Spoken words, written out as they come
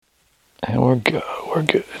We're good. We're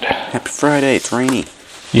good. Happy Friday. It's rainy.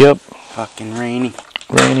 Yep. Fucking rainy.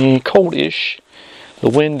 Rainy, coldish. The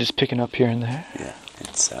wind is picking up here and there. Yeah,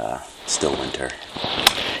 it's still winter.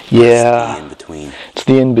 Yeah. It's the in-between. It's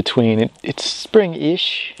the in-between. It's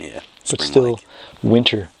spring-ish. Yeah. But still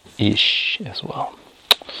winter-ish as well.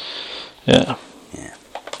 Yeah. Yeah.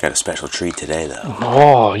 Got a special treat today, though.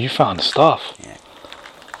 Oh, you found stuff. Yeah.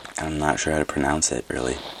 I'm not sure how to pronounce it,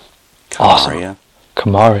 really. Awesome.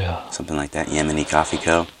 Kamaria. Something like that. Yemeni Coffee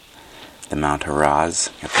Co. The Mount Haraz.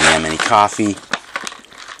 Got the Yemeni coffee.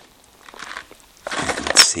 And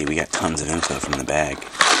let's see, we got tons of info from the bag.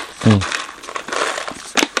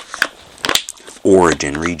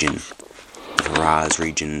 Origin region. The Haraz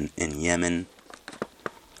region in Yemen.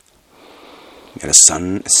 We got a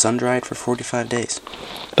sun-dried for 45 days.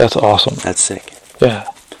 That's awesome. That's sick. Yeah.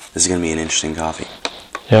 This is going to be an interesting coffee.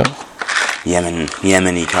 Yeah.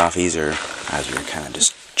 Yemeni coffees are, as we were kind of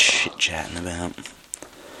just chit-chatting about, a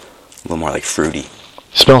little more like fruity.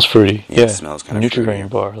 It smells fruity. Yeah. It smells kind of Nutri-Grain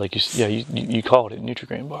bar. Like you called it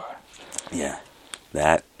Nutri-Grain bar. Yeah.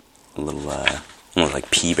 That, a little, almost like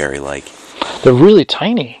pea berry-like. They're really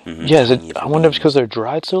tiny. Mm-hmm. Yeah, I wonder if it's because they're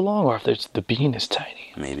dried so long or if the bean is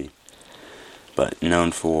tiny. Maybe. But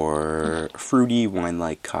known for fruity,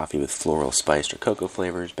 wine-like coffee with floral, spiced, or cocoa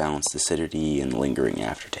flavors, balanced acidity, and lingering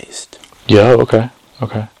aftertaste. Yeah, okay.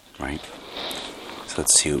 Right? So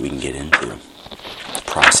let's see what we can get into.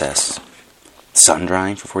 Process.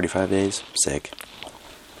 Sun-drying for 45 days. Sick.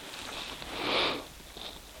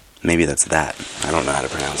 Maybe that's that. I don't know how to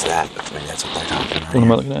pronounce that, but maybe that's what they're talking about. What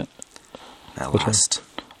am I looking at? That Which last.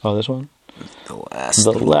 One? Oh, this one? The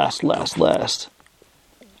last.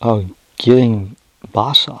 Oh, getting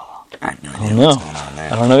basa. I have no I idea don't know. what's going on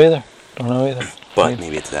there. I don't know either. But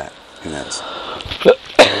maybe it's that. Who knows?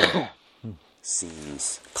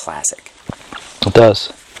 Seems classic. It does.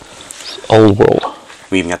 It's old world.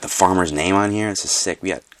 We even got the farmer's name on here. This is sick. We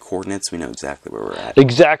got coordinates. We know exactly where we're at.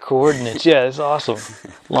 Exact coordinates. Yeah, it's awesome.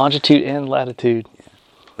 Longitude and latitude. Yeah.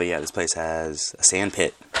 But yeah, this place has a sand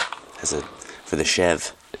pit. For the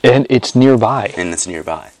Chev. And it's nearby. And it's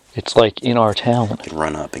nearby. It's like in our town. You can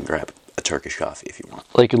run up and grab a Turkish coffee if you want.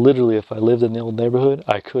 Like literally, if I lived in the old neighborhood,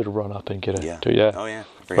 I could run up and get a. Yeah. Oh yeah.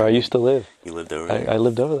 Where I used to live. You lived over there. I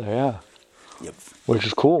lived over there. Yeah. Yep. Which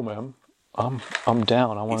is cool, man. I'm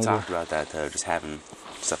down. I want We to. talked about that though, just having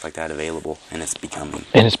stuff like that available, and it's become a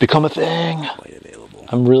thing. Quite available.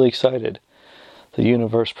 I'm really excited. The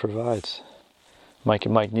universe provides. Mike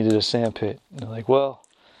and Mike needed a sand pit. And they're like, well,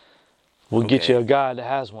 we'll get you a guy that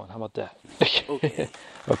has one. How about that? Okay.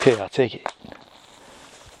 Okay, I'll take it.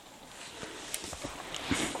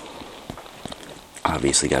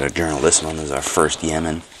 Obviously got a journal. This one is our first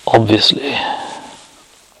Yemen. Obviously.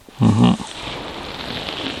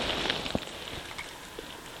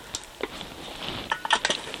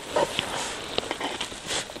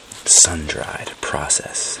 Sun-dried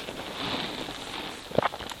process.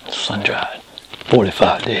 Sun-dried.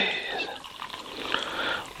 45 days.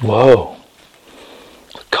 Whoa.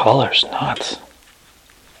 The color's nuts.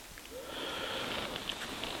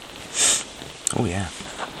 Oh yeah.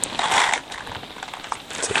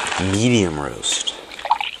 It's a medium roast.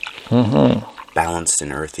 Balanced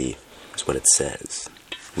and earthy is what it says.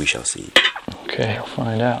 We shall see. Okay, I'll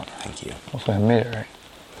find out. Thank you. Hopefully I made it right.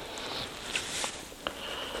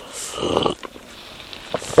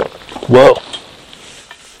 Whoa.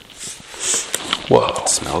 It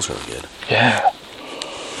smells really good. Yeah.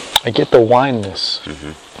 I get the wineness.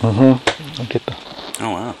 I get the...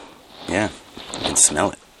 Oh wow. Yeah. You can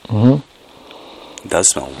smell it. It does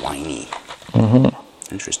smell winey.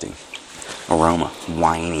 Interesting. Aroma.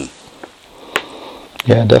 Winey.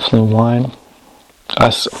 Yeah, definitely wine.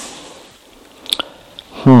 It's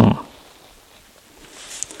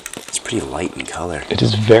pretty light in color. It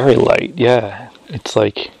is very light, yeah. It's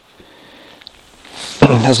like...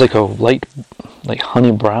 It has like a light, like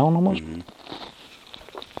honey brown almost.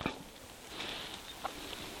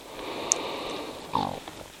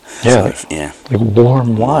 Yeah, yeah. Like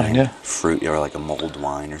warm wine, yeah. Fruit, or like a mulled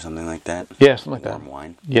wine or something like that. Yeah, something like that. Warm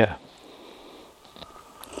wine. Yeah.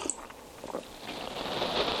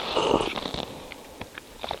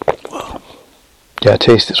 Whoa. Yeah,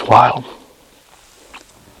 taste is wild.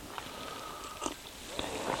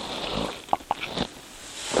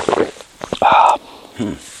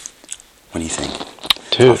 What do you think?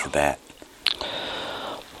 Dude. Off the bat.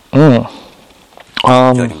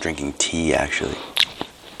 I feel like I'm drinking tea, actually.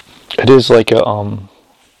 It is like a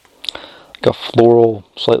floral,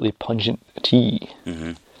 slightly pungent tea.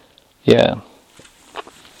 Yeah.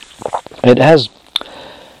 It has...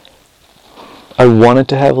 I wanted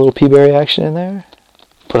to have a little pea berry action in there,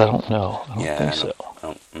 but I don't know. I don't Yeah, think so.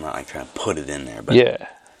 I'm not like trying to put it in there, but Yeah,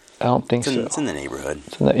 I don't think so. it's in the neighborhood.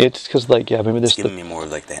 It's because, like, yeah, maybe It's this giving me more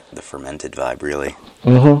of like the fermented vibe, really. a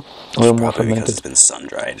little more Probably because fermented. it's been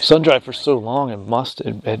sun-dried. Sun-dried for so long,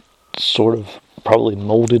 it sort of probably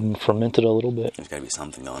molded and fermented a little bit. There's got to be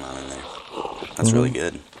something going on in there. That's really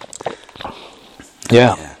good.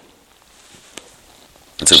 Yeah.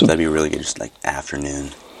 So that'd be really good, just like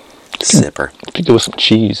afternoon sipper. Could go with some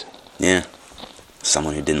cheese. Yeah.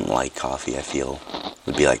 Someone who didn't like coffee, I feel,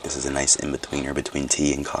 would be like, this is a nice in-betweener between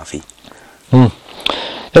tea and coffee.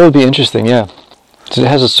 That would be interesting, yeah. So it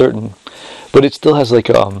has a certain, but it still has like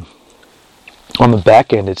on the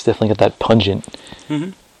back end, it's definitely got that pungent.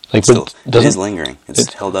 Mm-hmm. Like, it is lingering.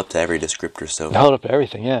 It's held up to every descriptor. So held up to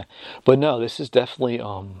everything, yeah. But no, this is definitely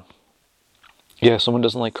yeah. If someone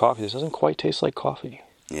doesn't like coffee, this doesn't quite taste like coffee.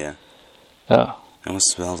 Yeah. Yeah. It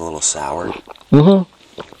almost smells a little sour. Mm-hmm.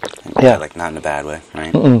 Yeah. Like not in a bad way,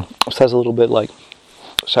 right? This has a little bit like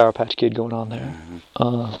Sour Patch Kid going on there.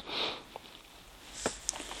 Mm-hmm.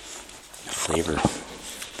 Flavor.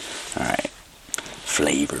 All right.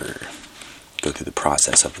 Flavor. Go through the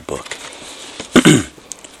process of the book.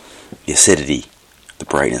 The acidity, the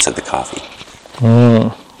brightness of the coffee.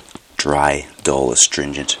 Dry, dull,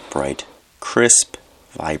 astringent, bright, crisp,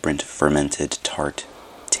 vibrant, fermented, tart,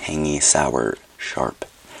 tangy, sour, sharp.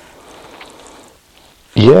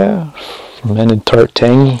 Yeah, fermented, tart,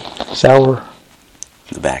 tangy, sour.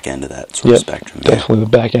 The back end of that sort of spectrum. Definitely the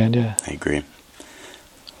back end, yeah. I agree.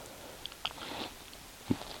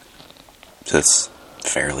 So it's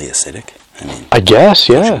fairly acidic. I mean, I guess,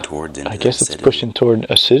 yeah. I guess it's pushing toward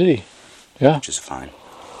acidity. Yeah. Which is fine.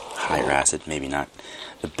 Higher acid, maybe not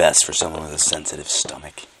the best for someone with a sensitive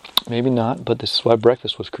stomach. Maybe not, but this is why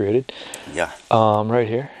breakfast was created. Yeah. Right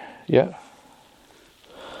here. Yeah.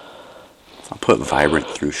 I'll put vibrant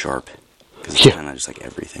through sharp. Because it's kind of just like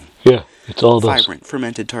everything. Yeah, it's all those. Vibrant,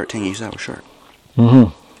 fermented, tart, tangy, sour, sharp.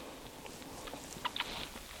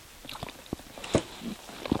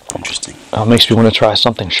 Interesting. Makes me want to try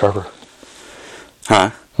something sharper.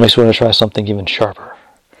 Huh? Makes me want to try something even sharper.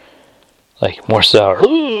 Like, more sour.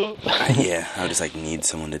 Yeah, I would just like need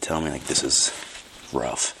someone to tell me like this is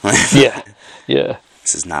rough. Yeah.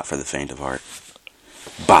 This is not for the faint of heart.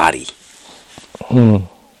 Body.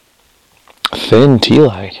 Thin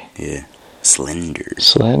tea-like. Yeah. Slender.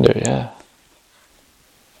 Slender, yeah.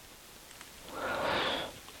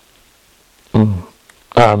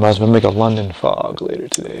 I might as well make a London fog later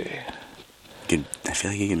today. I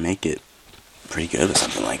feel like you can make it pretty good with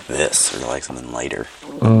something like this, or like something lighter.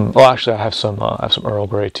 Well, actually, I have some Earl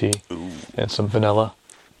Grey tea. Ooh. And some vanilla,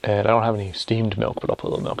 and I don't have any steamed milk, but I'll put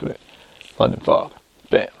a little milk in it. London fog,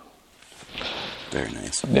 bam. Very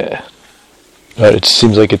nice. Yeah, but it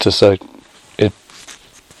seems like it's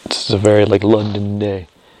a very like London day.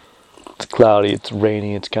 It's cloudy, it's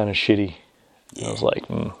rainy, it's kind of shitty. Yeah. I was like,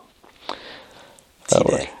 tea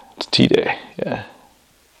day. It's tea day, yeah.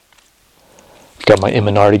 Got my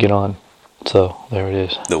Immunardigan on, so there it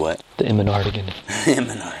is. The what? The Immunardigan.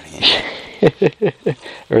 Immunardigan.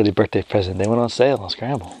 Early birthday present. They went on sale on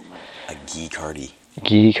Scramble. A geek hardy.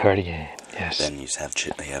 Geek cardigan, yes. Then you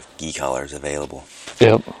just they have geek collars available.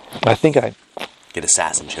 Yep. I think I could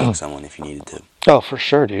assassin choke someone if you needed to. Oh, for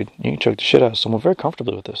sure, dude. You can choke the shit out of someone very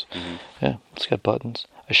comfortably with this. Mm-hmm. Yeah, it's got buttons.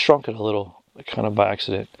 I shrunk it a little, kind of by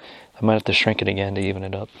accident. I might have to shrink it again to even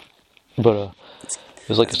it up. But it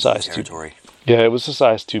was like a size too. Yeah, it was a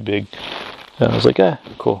size too big. And I was like,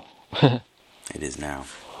 cool. It is now.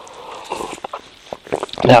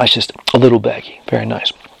 Now it's just a little baggy. Very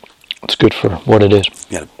nice. It's good for what it is.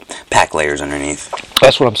 You gotta pack layers underneath.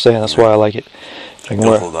 That's what I'm saying. That's why I like it.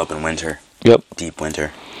 It'll hold up in winter. Yep. Deep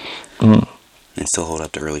winter. And still hold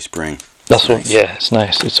up to early spring. That's nice. Yeah, it's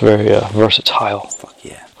nice. It's very versatile. Fuck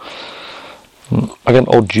yeah. I got an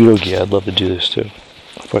old judo gi. I'd love to do this too.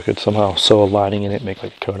 If I could somehow sew a lining in it, make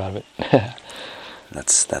like a coat out of it.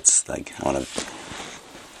 That's like, I want to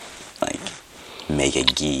like make a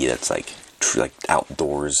gi that's like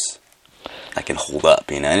outdoors, that can hold up,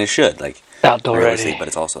 and it should, like, outdoor ready. But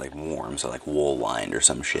it's also like warm, so like wool lined or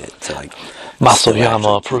some shit. So like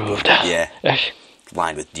Masoyama approved. Yeah.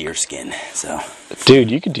 Lined with deer skin. So dude,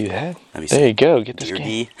 you could do that. There you go. Get this deer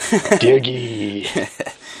gi. gi. Deer gi.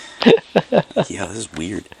 Yeah, this is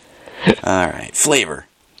weird. All right, flavor.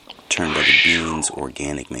 Turned by the beans,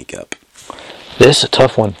 organic makeup. This is a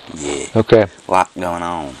tough one. Yeah. Okay. A lot going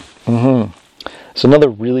on. It's another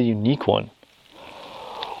really unique one.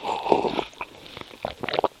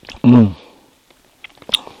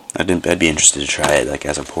 I'd be interested to try it like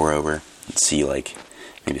as a pour over and see like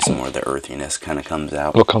maybe some more of the earthiness kind of comes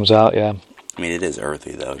out. What comes out, yeah. I mean, it is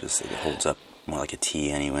earthy though. Just it holds up More like a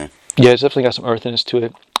tea anyway. Yeah, it's definitely got some earthiness to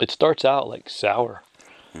it. It starts out like sour.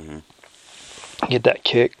 Mm-hmm. Get that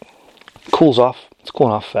kick. Cools off. It's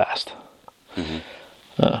cooling off fast. Mm-hmm.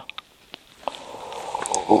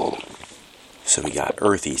 So we got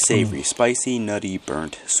earthy, savory, spicy, nutty,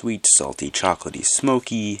 burnt, sweet, salty, chocolatey,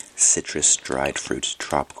 smoky, citrus, dried fruit,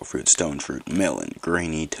 tropical fruit, stone fruit, melon,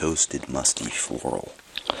 grainy, toasted, musty, floral.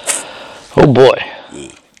 Oh boy.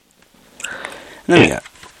 Yeah. And then we got...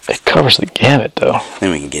 It covers the gamut, though.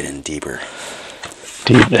 Then we can get in deeper.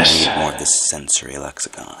 Deepness. We need more of this sensory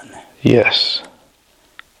lexicon. Yes.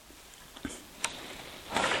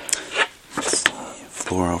 Let's see.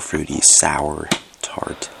 Floral, fruity, sour,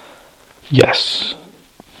 tart. Yes.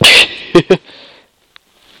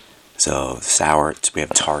 So sour, we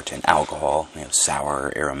have tart and alcohol. We have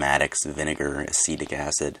sour aromatics, vinegar, acetic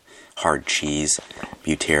acid, hard cheese,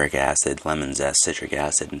 butyric acid, lemon zest, citric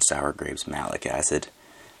acid, and sour grapes, malic acid.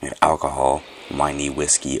 We have alcohol, winey,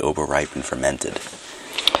 whiskey, overripe, and fermented.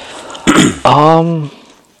 I'm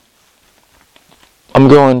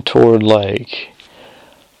going toward like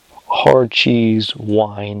hard cheese,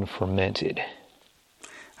 wine, fermented.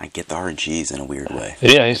 I get the hard cheese in a weird way.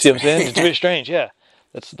 Yeah, you see what I'm saying? It's very strange, yeah.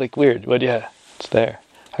 That's like weird, but yeah, it's there.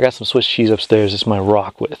 I got some Swiss cheese upstairs. It's my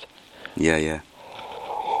rock with. Yeah.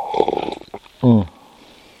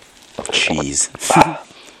 Cheese.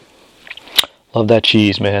 Love that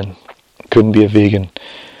cheese, man. Couldn't be a vegan.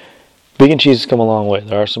 Vegan cheese has come a long way.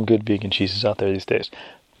 There are some good vegan cheeses out there these days.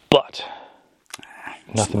 But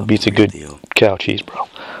nothing beats a good cow cheese,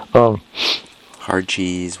 bro. Hard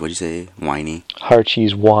cheese, what'd you say? Winey? Hard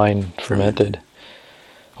cheese, wine, fermented.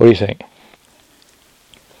 What do you think?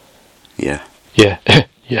 Yeah. Yeah.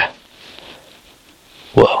 Yeah.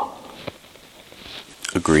 Well.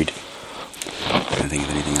 Agreed. Can't think of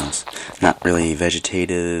anything else. Not really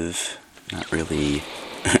vegetative. Not really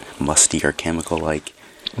musty or chemical-like.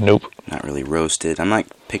 Nope. Not really roasted. I'm like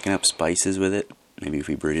picking up spices with it. Maybe if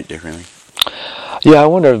we brewed it differently. Yeah, I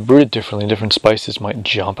wonder if brewed it differently, different spices might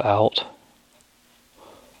jump out.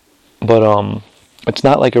 But it's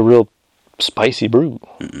not like a real spicy brew.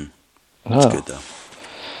 Mm-mm. No. It's good though.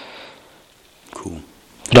 Cool.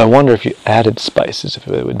 But I wonder if you added spices, if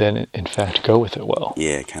it would then in fact go with it well.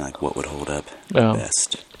 Yeah, kind of like what would hold up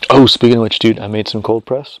best. Oh, speaking of which, dude, I made some cold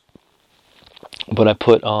press. But I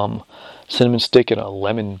put cinnamon stick and a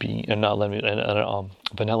lemon bean, and not lemon, and a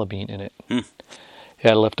vanilla bean in it. Yeah, I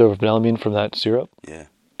had leftover vanilla bean from that syrup. Yeah.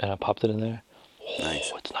 And I popped it in there. Oh,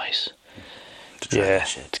 nice. It's nice. Yeah,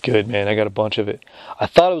 it's good, man. I got a bunch of it. I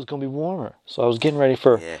thought it was going to be warmer, so I was getting ready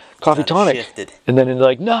for coffee tonic. Shifted. And then it's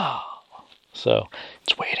like, no. So,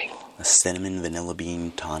 it's waiting. A cinnamon vanilla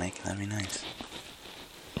bean tonic, that'd be nice.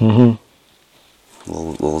 Maybe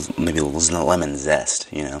a little lemon zest,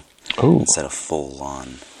 you know? Ooh. Instead of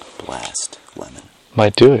full-on blast lemon.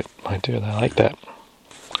 Might do it. I like that.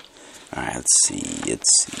 Alright, let's see.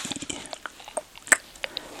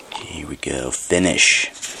 Here we go. Finish.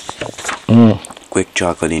 Quick,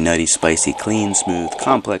 chocolatey, nutty, spicy, clean, smooth,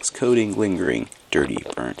 complex, coating, lingering, dirty,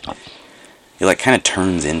 burnt. It like kind of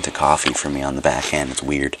turns into coffee for me on the back end. It's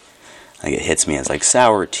weird. Like it hits me as like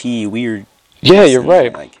sour tea, weird. Yeah, you're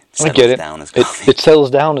right. Like, I get it. Down as coffee. It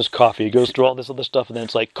settles down as coffee. It goes through all this other stuff, and then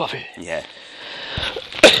it's like coffee. Yeah.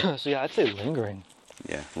 So yeah, I'd say lingering.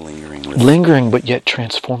 Yeah, lingering. Lingering, but yet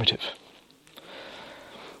transformative.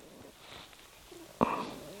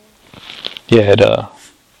 Yeah,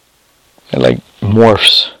 it like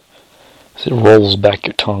morphs as it rolls back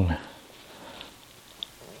your tongue.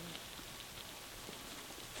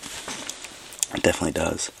 It definitely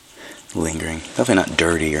does. Lingering. Definitely not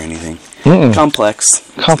dirty or anything. Complex,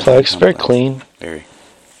 very clean. Very.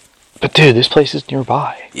 But dude, this place is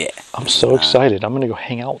nearby. Yeah. I'm so excited. I'm gonna go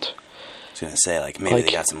hang out. I was gonna say, like, maybe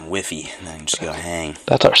they got some whiffy, and then just go hang.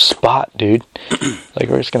 That's our spot, dude. Like,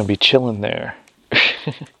 we're just gonna be chilling there.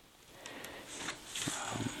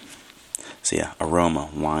 So yeah, aroma,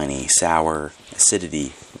 winey, sour,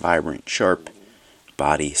 acidity, vibrant, sharp,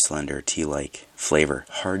 body, slender, tea-like, flavor,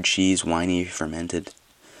 hard cheese, winey, fermented,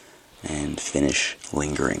 and finish,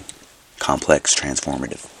 lingering, complex,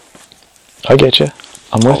 transformative. I get you.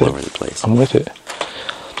 I'm with it. All over the place. I'm with it.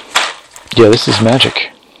 Yeah, this is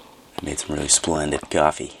magic. Made some really splendid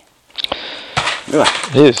coffee.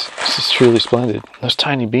 It is. This is truly splendid. Those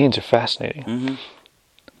tiny beans are fascinating.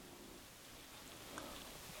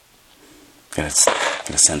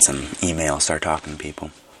 Gotta send some email, start talking to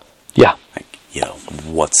people. Yeah. Like, yo,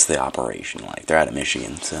 what's the operation like? They're out of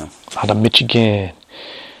Michigan, so. Out of Michigan.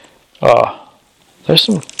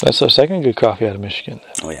 That's our second good coffee out of Michigan.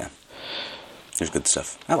 Oh, yeah. There's good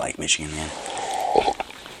stuff. I like Michigan, man.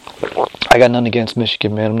 I got nothing against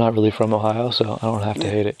Michigan, man. I'm not really from Ohio, so I don't have to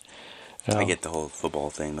hate it. You know? I get the whole football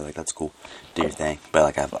thing, but like that's cool. Do your thing. But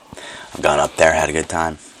like I've gone up there, had a good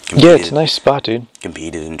time. Yeah, it's a nice spot, dude.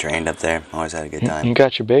 Competed and trained up there. Always had a good time. You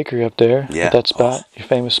got your bakery up there. Yeah. That spot, your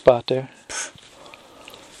famous spot there.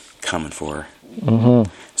 Coming for Mm-hmm.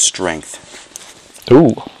 strength.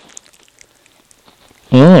 Ooh.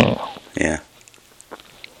 Yeah.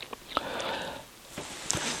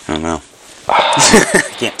 I don't know.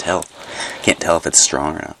 Can't tell. Can't tell if it's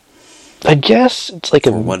strong or not. I guess it's like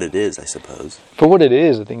for what it is, I suppose. For what it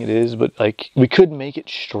is, I think it is. But like, we could make it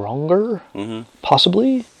stronger,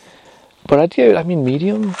 possibly. But I mean,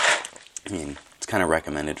 medium. I mean, it's kind of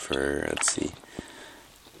recommended for, let's see,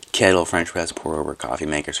 kettle French press pour over coffee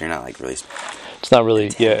maker. So you're not like really. It's not really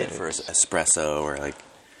for espresso or like.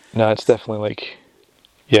 No, it's definitely like,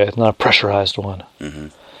 it's not a pressurized one. Mm-hmm.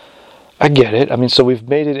 I get it. I mean, so we've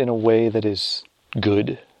made it in a way that is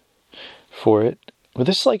good for it. But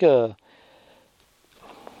this is like a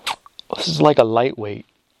lightweight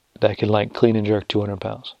that can like clean and jerk 200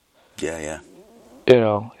 pounds. Yeah. You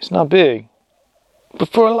know, it's not big. But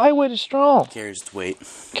for a lightweight, it's strong. Carries its weight.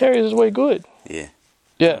 Carries its weight good. Yeah.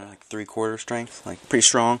 Yeah. Like 3/4 strength. Like pretty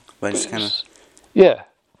strong, but it's kind of. Yeah,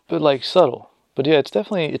 but like subtle. But yeah,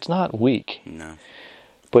 it's not weak. No.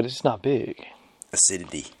 But it's not big.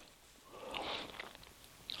 Acidity.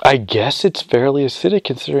 I guess it's fairly acidic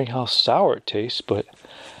considering how sour it tastes, but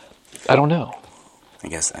I don't know. I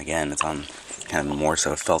guess, again, it's on kind of more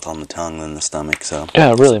so felt on the tongue than the stomach, so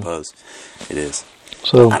yeah, really. I suppose it is.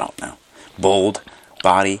 So I don't know. Bold,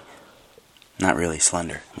 body, not really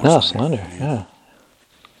slender. No, slender, yeah.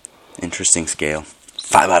 Interesting scale.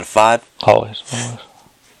 5 out of 5? Always. I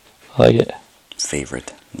like it.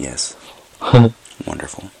 Favorite, yes.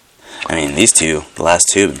 Wonderful. I mean, these two, the last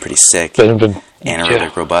two have been pretty sick.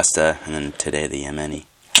 Anaerobic Robusta, and then today the Yemeni.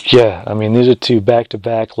 Yeah, I mean, these are two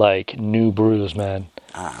back-to-back, like, new brews, man.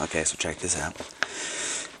 Okay, so check this out.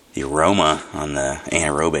 The aroma on the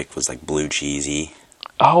anaerobic was like blue cheesy.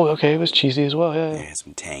 Oh, okay, it was cheesy as well, yeah. It had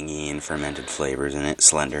some tangy and fermented flavors in it,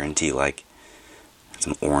 slender and tea-like.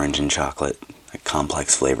 Some orange and chocolate, like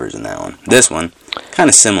complex flavors in that one. This one, kind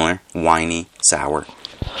of similar, winey, sour.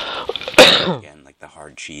 Again, like the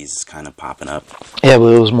hard cheese is kind of popping up. Yeah, but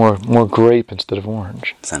it was more grape instead of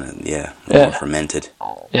orange. It's kind of, more fermented.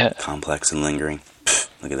 Yeah. Complex and lingering. Pfft,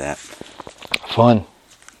 look at that. Fun.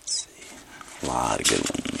 Let's see. A lot of good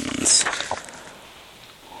ones.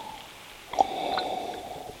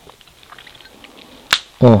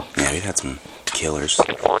 Yeah, we've had some killers.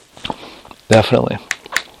 Definitely.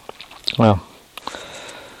 Well.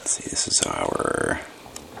 Let's see, this is our...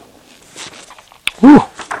 Woo!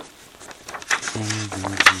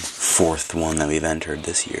 fourth one that we've entered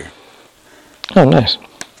this year. Oh, nice.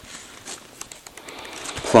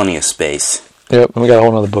 Plenty of space. Yep, and we got a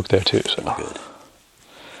whole other book there too. So good.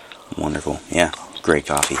 Wonderful. Yeah, great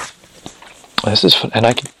coffee. This is fun, and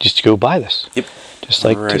I could just go buy this. Yep. Just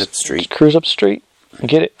like right up the street. Just cruise up the street and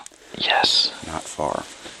get it. Yes. Not far.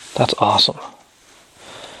 That's awesome.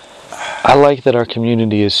 I like that our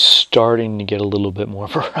community is starting to get a little bit more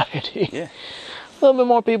variety. Yeah. A little bit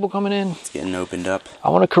more people coming in. It's getting opened up.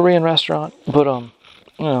 I want a Korean restaurant, but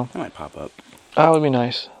That might pop up. That would be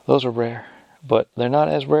nice. Those are rare, but they're not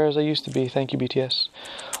as rare as they used to be. Thank you, BTS.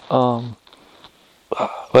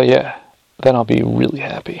 But yeah, then I'll be really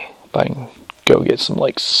happy if I can go get some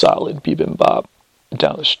like solid bibimbap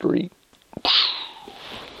down the street.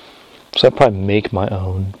 So I'd probably make my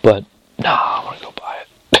own, but I want to go buy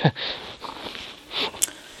it.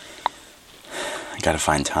 I gotta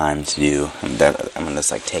find time to do. I'm gonna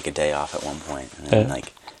just like take a day off at one point and then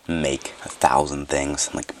like make 1,000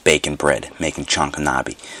 things, like baking bread, making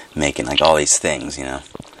chonkanabe, making like all these things,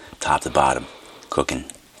 top to bottom, cooking.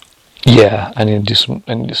 Yeah, I need to do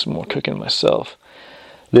some more cooking myself.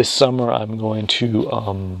 This summer I'm going to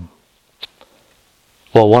all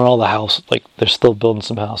the house, like they're still building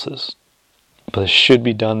some houses, but it should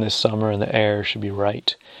be done this summer and the air should be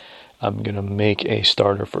right. I'm gonna make a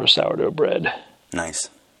starter for a sourdough bread. Nice.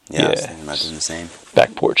 Yeah, I was thinking about doing the same.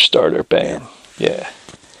 Back porch starter, bam. Yeah.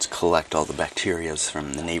 To collect all the bacterias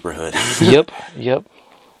from the neighborhood. Yep.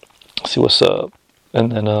 See what's up.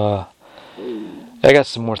 And then I got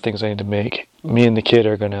some more things I need to make. Me and the kid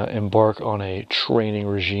are going to embark on a training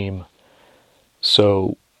regime.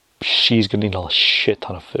 So she's going to need a shit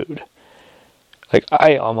ton of food. Like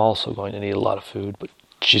I'm also going to need a lot of food, but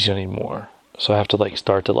she's going to need more. So I have to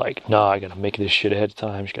start to I got to make this shit ahead of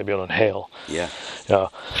time. She's got to be able to inhale. Yeah.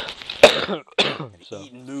 So,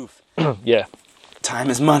 eat and move. Yeah.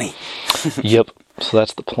 Time is money. Yep. So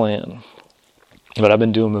that's the plan. But I've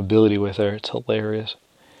been doing mobility with her. It's hilarious.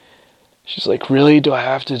 She's like, really? Do I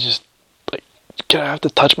have to just, like, can I have to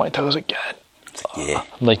touch my toes again? Yeah.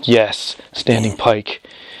 I'm like, yes, standing pike.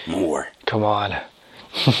 More. Come on.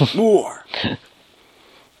 More.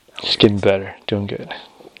 Just getting better. Doing good.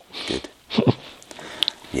 Good.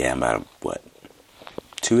 Yeah, I'm about,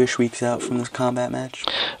 2-ish weeks out from this combat match.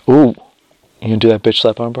 Ooh. You gonna do that bitch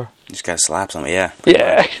slap armbar? You just gotta slap somebody, yeah.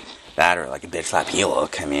 Yeah. That or like a bitch slap heel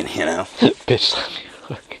hook, I mean, Bitch slap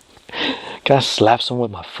heel hook. Can I slap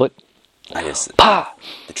someone with my foot? I just... Pa!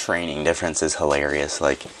 The training difference is hilarious.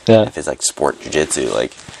 Like, yeah. If it's like sport jiu-jitsu,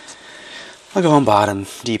 like, I'll go on bottom,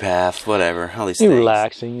 deep half, whatever, all these things. You're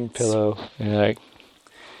relaxing, you pillow, and you're like...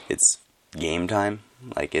 It's game time.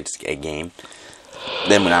 Like, it's a game.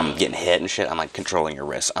 Then when I'm getting hit and shit, I'm like controlling your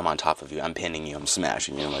wrist. I'm on top of you. I'm pinning you. I'm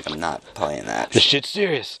smashing you. Like, I'm not playing that. This shit's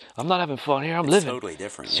serious. I'm not having fun here. I'm living. It's totally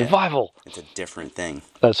different. Survival. Yeah. It's a different thing.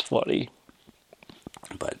 That's funny.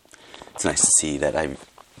 But it's nice to see that I've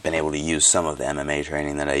been able to use some of the MMA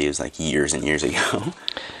training that I used like years and years ago.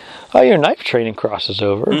 Oh, your knife training crosses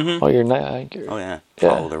over. Mm-hmm. Oh, your knife. Oh, yeah.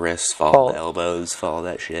 Follow the wrists, follow the elbows, follow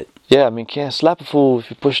that shit. Yeah, I mean, can't slap a fool if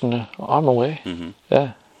you're pushing the arm away. Mm-hmm.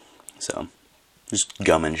 Yeah. So, just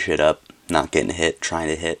gumming shit up, not getting hit, trying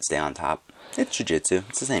to hit, stay on top. It's jiu-jitsu.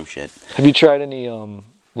 It's the same shit. Have you tried any,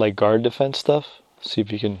 like, guard defense stuff? See if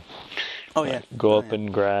you can go up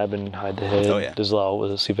and grab and hide the head. Oh, yeah. There's a lot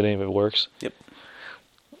with it. See if any of it works. Yep.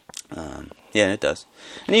 Yeah, it does.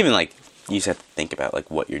 And even, like, you just have to think about, like,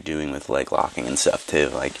 what you're doing with leg locking and stuff, too.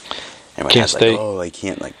 Like, everybody has, like, I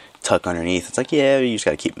can't, like, tuck underneath. It's like, yeah, you just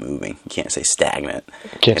gotta keep moving. You can't stay stagnant.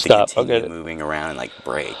 Can't stop. Continue moving around and, like,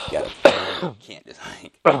 break. You gotta, you can't just,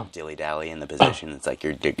 like, dilly-dally in the position. It's like,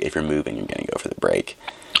 if you're moving, you're gonna go for the break.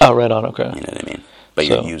 Oh, right on, okay. You know what I mean? But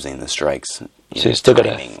you're using the strikes, you still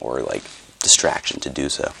timing or, like, distraction to do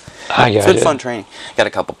so. I got it. So it's fun training. Got a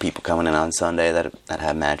couple people coming in on Sunday that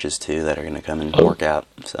have matches too that are going to come and work out.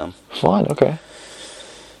 So fun, okay.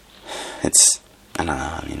 It's, I don't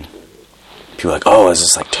know. I mean, people are like, oh, is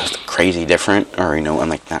this like just crazy different? Or I'm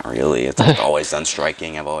like, not really. It's like I've always done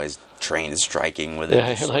striking. I've always trained striking with it.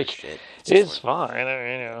 Yeah, you're like, shit. it's fine.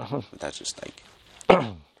 I mean, But that's just like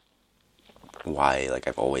why, like,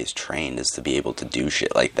 I've always trained is to be able to do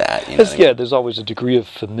shit like that. You know what I mean? There's always a degree of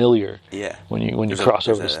familiar. Yeah. When you cross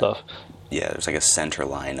over stuff. Yeah, there's like a center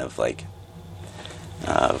line of like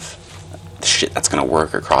of shit that's gonna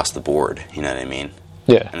work across the board. You know what I mean?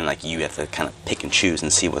 Yeah. And then, like, you have to kind of pick and choose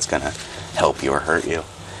and see what's gonna help you or hurt you.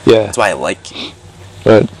 Yeah. That's why I like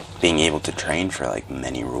being able to train for like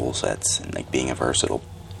many rule sets and like being a versatile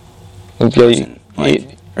person.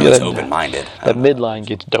 Or at least open-minded. That midline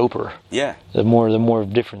gets doper. Yeah. The more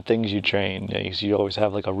different things you train, you always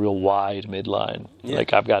have like a real wide midline. Yeah.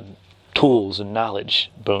 Like, I've got tools and knowledge.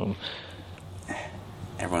 Boom.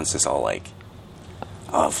 Everyone's just all like,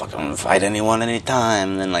 oh, fuck, I'm gonna fight anyone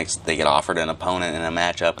anytime. And then, like, they get offered an opponent in a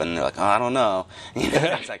matchup and they're like, oh, I don't know.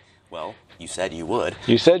 It's like, well, you said you would.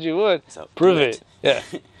 You said you would. So prove it. Yeah.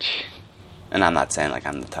 And I'm not saying, like,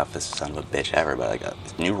 I'm the toughest son of a bitch ever, but, like, a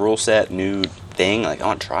new rule set, new thing, like, I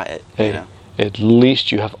want to try it, you know? At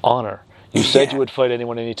least you have honor. You said you would fight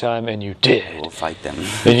anyone anytime, and you did. We'll fight them.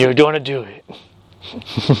 And you're going to do it.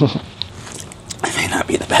 It may not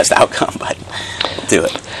be the best outcome, but we'll do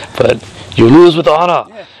it. But you lose with honor.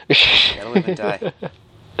 Yeah. You gotta live and die.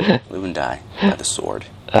 Live and die by the sword.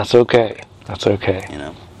 That's okay. That's okay. You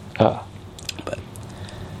know? But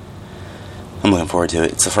I'm looking forward to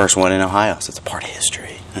it. It's the first one in Ohio, so it's a part of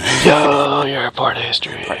history. Yo, you're a part of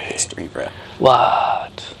history. Part of history, bro.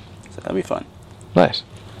 What? So that'll be fun. Nice.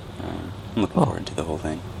 I'm looking forward to the whole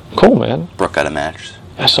thing. Cool, man. Brooke got a match.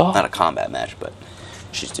 I saw. Not a combat match, but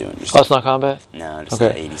she's doing just... Oh, it's not combat? No, just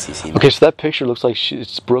an ADCC match. Okay, so that picture looks like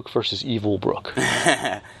it's Brooke versus evil Brooke.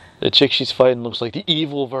 The chick she's fighting looks like the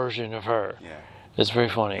evil version of her. Yeah. It's very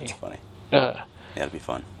funny. It's funny. Yeah, it'll be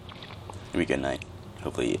fun. It'll be a good night.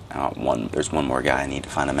 Hopefully, there's one more guy I need to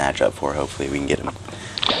find a matchup for. Hopefully, we can get him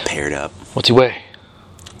paired up. What's he weigh?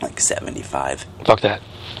 Like 75. Fuck that.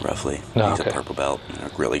 Roughly. No, He's a purple belt and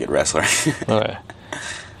a really good wrestler. Alright.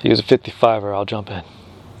 If he was a 55er, I'll jump in.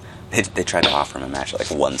 They tried to offer him a match at like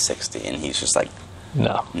 160, and he's just like,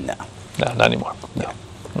 No, not anymore. No. Yeah.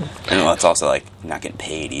 And well, it's also like not getting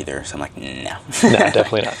paid either, so I'm like, no. No,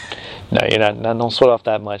 definitely not. No, you're not. Don't sweat off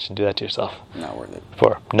that much and do that to yourself. Not worth it.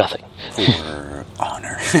 For nothing. For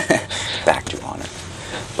honor. Back to honor.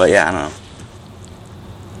 But yeah, I don't know.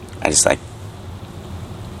 I just like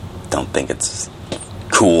don't think it's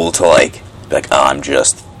cool to like be like, oh, I'm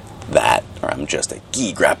just that, or I'm just a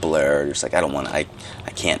gi grappler. Or just like I don't want to. I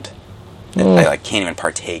can't. I like can't even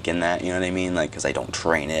partake in that. You know what I mean? Like because I don't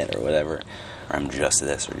train it or whatever. Or I'm just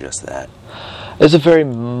this or just that. It's a very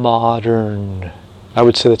modern, I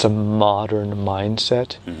would say that's a modern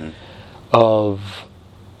mindset of,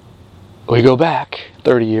 we go back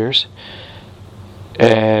 30 years,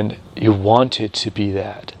 and you wanted to be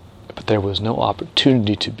that, but there was no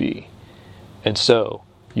opportunity to be. And so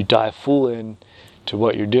you dive full in to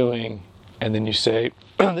what you're doing, and then you say,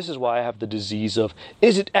 this is why I have the disease of,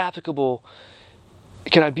 is it applicable?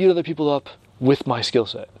 Can I beat other people up with my skill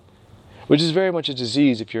set? Which is very much a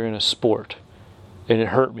disease if you're in a sport. And it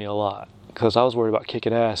hurt me a lot because I was worried about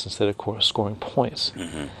kicking ass instead of scoring points.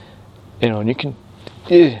 You know, and you can,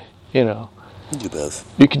 you know. You do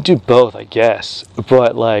both. You can do both, I guess.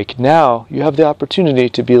 But, like, now you have the opportunity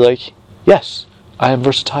to be like, yes, I am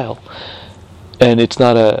versatile. And it's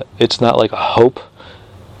not like a hope.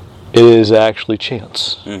 It is actually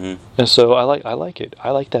chance. And so I like it.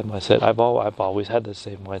 I like that mindset. I've always had the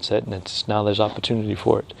same mindset, and now there's opportunity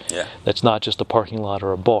for it. Yeah. That's not just a parking lot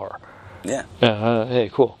or a bar. Yeah.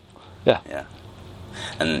 Hey, cool. Yeah. Yeah.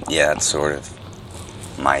 And yeah, that's sort of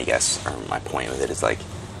my guess, or my point with it is like,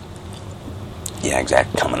 yeah,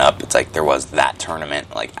 exactly. Coming up, it's like there was that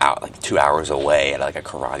tournament like 2 hours away at like a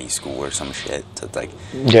karate school or some shit. So it's like,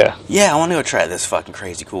 yeah, I want to go try this fucking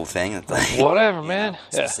crazy cool thing. It's like, whatever, man.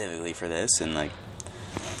 Specifically for this, and like,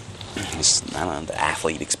 just, I don't know, the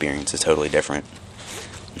athlete experience is totally different.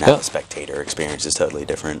 Now the spectator experience is totally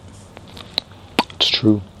different. It's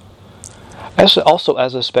true. Also,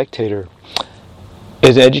 as a spectator,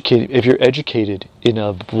 if you're educated in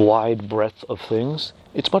a wide breadth of things,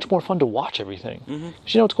 it's much more fun to watch everything.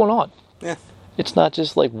 Because you know what's going on. Yeah. It's not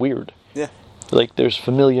just, like, weird. Yeah. Like, there's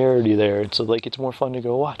familiarity there, and so, like, it's more fun to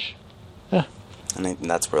go watch. Yeah. And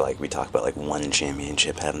that's where, like, we talk about, like, one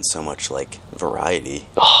championship having so much, like, variety.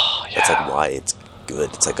 Oh, yeah. It's, like, why it's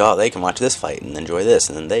good. It's like, oh, they can watch this fight and enjoy this,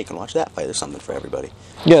 and then they can watch that fight. There's something for everybody.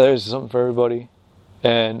 Yeah, there's something for everybody.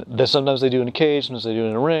 And sometimes they do it in a cage, sometimes they do it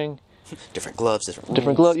in a ring. Different gloves, different rules.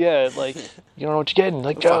 Different gloves, yeah. Like, you don't know what you're getting.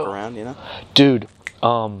 Like, go. Fuck around, you know? Dude,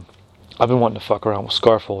 I've been wanting to fuck around with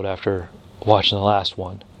Scarfold after watching the last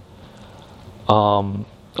one.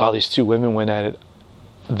 These two women went at it.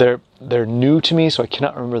 They're new to me, so I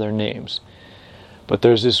cannot remember their names. But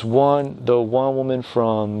there's the one woman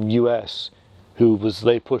from U.S. who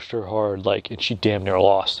they pushed her hard, like, and she damn near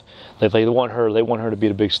lost. They want her to be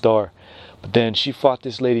the big star. But then she fought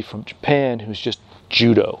this lady from Japan who's just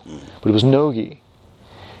judo, but it was no-gi.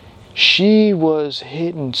 She was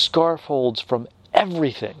hitting scarf holds from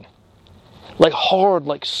everything, like hard,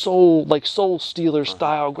 like soul stealer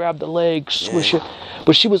style. Grab the leg, swish it.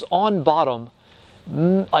 But she was on bottom,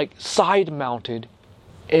 like side mounted,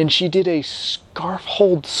 and she did a scarf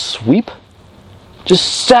hold sweep.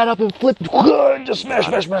 Just sat up and flipped, just smash.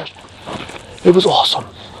 It was awesome.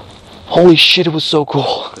 Holy shit, it was so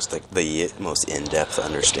cool. Just like the most in-depth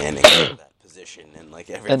understanding of that position and like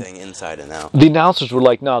everything inside and out. The announcers were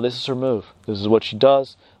like, no, this is her move. This is what she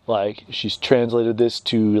does. Like, she's translated this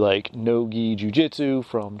to like no-gi jiu-jitsu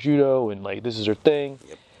from judo, and like this is her thing.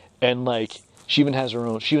 Yep. And like she even has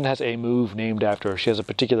a move named after her. She has a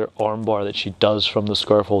particular arm bar that she does from the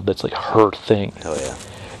scarf hold that's like her thing. Hell yeah.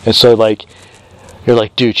 And so like you're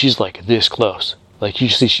like, dude, she's like this close. Like you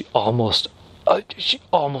see she almost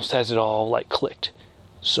has it all like clicked,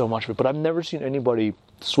 so much of it. But I've never seen anybody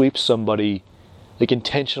sweep somebody like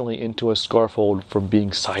intentionally into a scarf hold from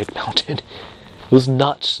being side mounted. It was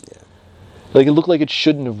nuts. Yeah. Like it looked like it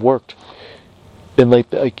shouldn't have worked. And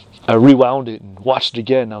like I rewound it and watched it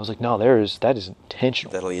again, and I was like, no, that is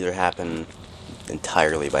intentional. That'll either happen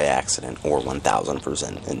entirely by accident or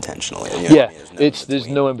 1,000% intentionally. You know yeah, I mean? There's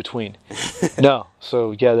no in between. No,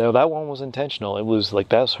 so yeah, that one was intentional. It was like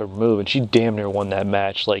that's her move, and she damn near won that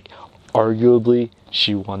match. Like, arguably,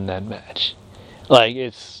 she won that match. Like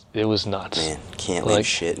it was nuts. Man, can't leave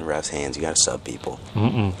shit in refs' hands. You gotta sub people.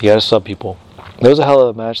 You gotta sub people. That was a hell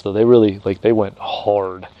of a match, though. They really they went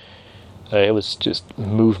hard. It was just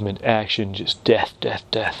movement, action, just death,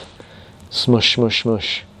 smush.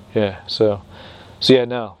 Yeah, so yeah,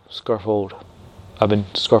 now Scarfold. I've been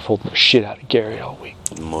Scarfolding the shit out of Gary all week.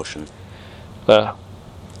 Emotion. Yeah.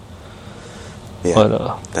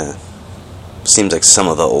 But, seems like some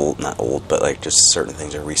of the not old, but like just certain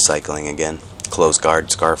things are recycling again. Close guard,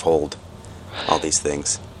 scarf hold, all these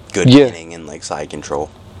things. Good pinning and like side control.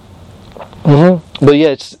 But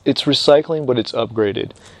yeah, it's recycling, but it's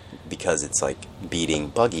upgraded. Because it's like beating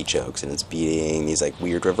buggy chokes and it's beating these like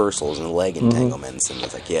weird reversals and leg entanglements, and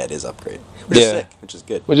it's like, yeah, it is upgraded, which is sick, which is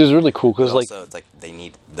good, which is really cool because like it's like they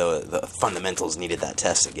need the fundamentals needed that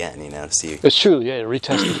test again, you know, to see. It's true, yeah,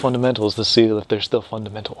 retest the fundamentals to see if they're still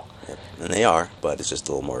fundamental. Yep. And they are, but it's just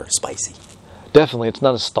a little more spicy. Definitely, it's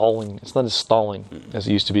not as stalling. It's not as stalling as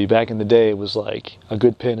it used to be. Back in the day, it was like a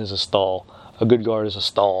good pin is a stall, a good guard is a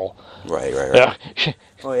stall. Right.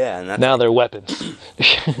 Oh yeah, and that's now they're weapons.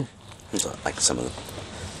 Like some of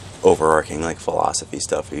the overarching like philosophy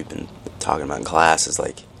stuff we've been talking about in class is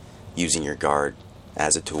like using your guard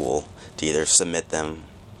as a tool to either submit them,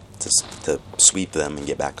 to sweep them and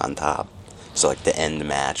get back on top. So like to end the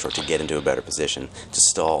match or to get into a better position, to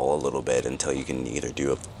stall a little bit until you can either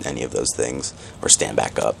do any of those things or stand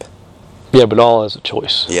back up. Yeah, but all as a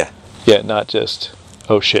choice. Yeah. Yeah, not just,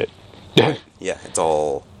 oh shit. Yeah, it's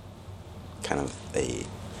all kind of a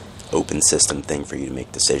open system thing for you to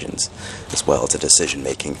make decisions as well. It's a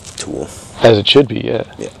decision-making tool. As it should be,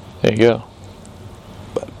 yeah. Yeah. There you go.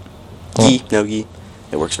 But gi, no gi,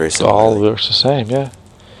 it works very similarly. All works the same, yeah.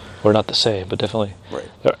 Or not the same, but definitely. Right.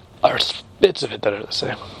 There are bits of it that are the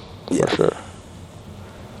same. Yeah. For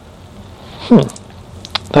sure.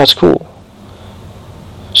 That's cool.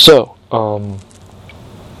 So,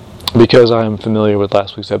 because I'm familiar with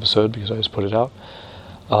last week's episode, because I just put it out,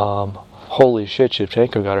 holy shit,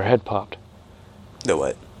 Shevchenko got her head popped. The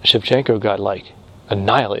what? Shevchenko got, like,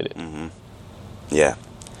 annihilated. Mm-hmm. Yeah.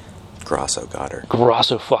 Grasso got her.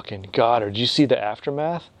 Grasso fucking got her. Did you see the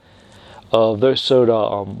aftermath? There was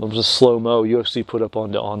a slow-mo. UFC put up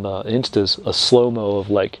on the Instas a slow-mo of,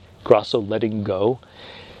 like, Grasso letting go.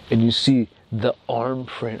 And you see the arm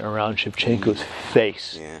print around Shevchenko's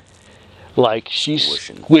face. Yeah. Like, she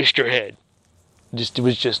squished her head. It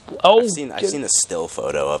was just, I've seen a still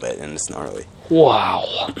photo of it, and it's gnarly.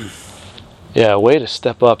 Wow. Yeah, way to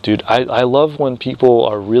step up, dude. I love when people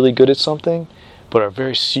are really good at something, but are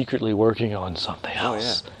very secretly working on something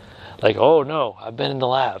else. Oh, yeah. Like, oh, no, I've been in the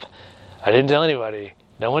lab. I didn't tell anybody.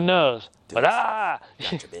 No one knows. But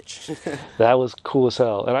Gotcha, bitch. That was cool as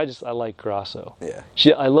hell. And I like Grasso. Yeah.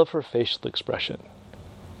 I love her facial expression.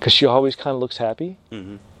 Because she always kind of looks happy.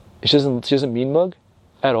 Mm-hmm. She doesn't mean mug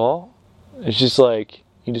at all. It's just like,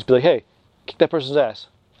 you can just be like, hey, kick that person's ass.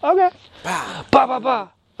 Okay. Bah. Bah, bah, bah.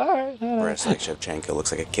 All right. Whereas like Shevchenko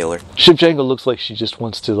looks like a killer. Shevchenko looks like she just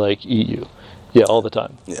wants to like eat you. Yeah, all the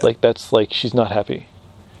time. Yeah. Like that's like she's not happy.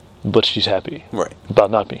 But she's happy. Right.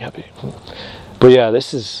 About not being happy. But yeah,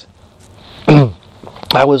 this is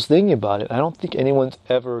I was thinking about it. I don't think anyone's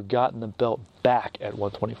ever gotten the belt back at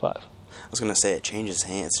 125. I was gonna say it changes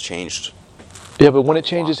hands. Changed. Yeah, but when it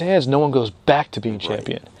changes hands, no one goes back to being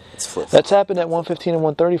champion. It's flip. That's happened at 115 and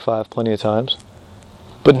 135 plenty of times.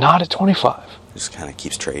 But not at 25. It just kind of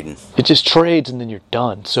keeps trading. It just trades and then you're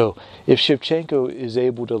done. So if Shevchenko is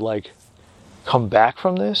able to like come back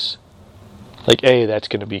from this, like A, that's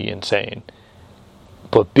going to be insane.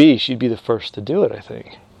 But B, she'd be the first to do it, I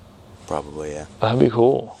think. Probably, yeah. That'd be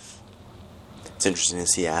cool. It's interesting to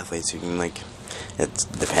see athletes who can like. It's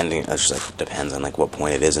just like depends on like what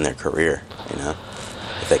point it is in their career, you know.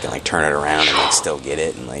 If they can like turn it around and like still get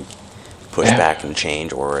it and like push back and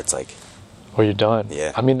change, or it's like. Or you're done.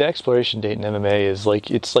 Yeah. I mean, the expiration date in MMA is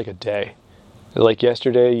like, it's like a day. Like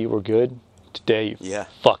yesterday you were good, today you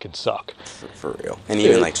fucking suck. For real. And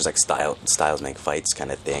even like just like styles make fights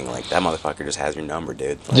kind of thing, like that motherfucker just has your number,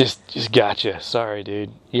 dude. Like, just gotcha. Sorry,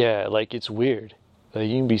 dude. Yeah, like it's weird. Like,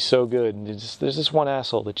 you can be so good, and there's this one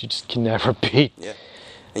asshole that you just can never beat. Yeah.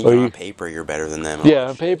 And on paper you're better than them. Yeah,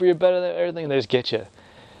 on paper you're better than everything, they just get you.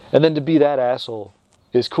 And then to be that asshole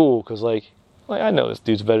is cool, because like I know this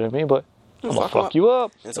dude's better than me, but I'm gonna fuck you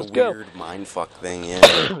up. It's Let's a go. weird mind fuck thing,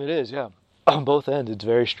 yeah. It is, yeah. On both ends, it's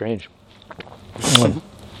very strange.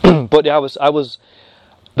 But yeah,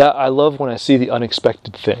 I love when I see the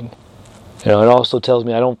unexpected thing. You know, it also tells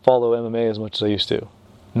me I don't follow MMA as much as I used to.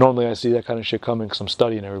 Normally I see that kind of shit coming because I'm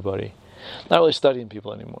studying everybody. Not really studying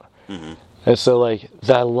people anymore. Mm-hmm. And so like,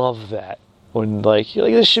 I love that. When like, you're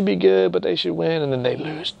like, this should be good, but they should win, and then they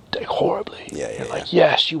lose like, horribly. Yeah, like,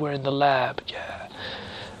 yes, you were in the lab. Yeah.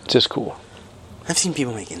 It's just cool. I've seen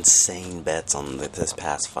people make insane bets on this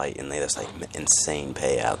past fight, and they just like insane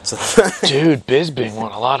payouts. Dude, Bisping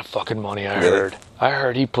won a lot of fucking money, I heard. I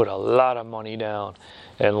heard he put a lot of money down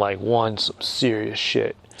and like won some serious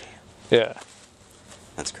shit. Yeah.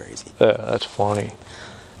 That's crazy. Yeah, that's funny.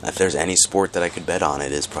 If there's any sport that I could bet on,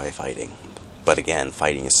 it is probably fighting. But again,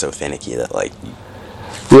 fighting is so finicky that like,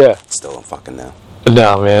 still don't fucking know.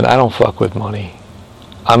 No, man, I don't fuck with money.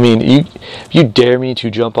 I mean, if you dare me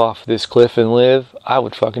to jump off this cliff and live, I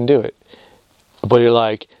would fucking do it. But you're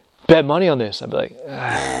like, bet money on this. I'd be like,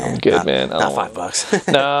 I'm good, man. Not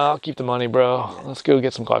 $5. No, I'll keep the money, bro. Yeah. Let's go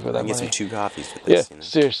get some coffee with that money. Get some 2 coffees with this. Yeah, you know?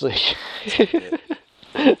 Seriously.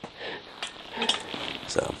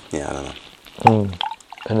 So, yeah, I don't know.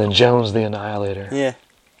 And then Jones the Annihilator. Yeah.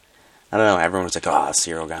 I don't know. Everyone was like,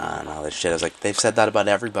 Cyril gone, all this shit. I was like, they've said that about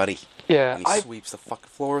everybody. Yeah, and he sweeps the fucking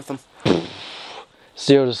floor with them.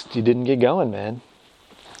 Cyril he didn't get going, man.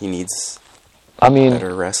 He needs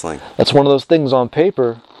better wrestling. That's one of those things on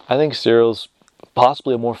paper. I think Cyril's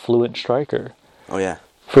possibly a more fluent striker. Oh, yeah.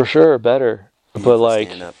 For sure, better. But, like,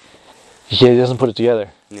 stand-up. Yeah, he doesn't put it together.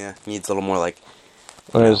 Yeah, he needs a little more, like,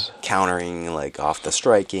 countering, like, off the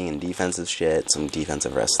striking and defensive shit, some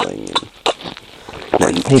defensive wrestling. And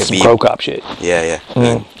then needs some pro cop shit. Yeah.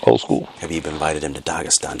 Old school. Khabib invited him to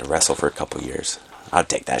Dagestan to wrestle for a couple years. I'd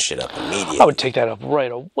take that shit up immediately. I would take that up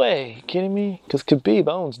right away. You kidding me? Because Khabib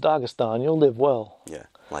owns Dagestan. You'll live well. Yeah,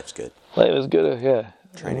 life's good. Life is good, yeah.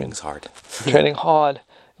 Training's hard. Training hard.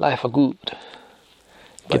 Life are good.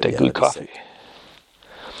 Get that good coffee.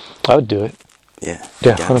 I would do it. Yeah.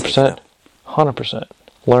 Yeah, 100%. 100%.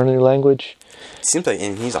 Learn a new language. It seems like,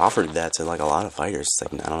 and he's offered that to, like, a lot of fighters. It's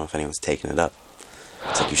like, I don't know if anyone's taking it up.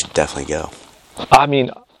 It's like, you should definitely go. I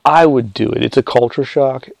mean, I would do it. It's a culture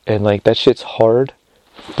shock, and, like, that shit's hard.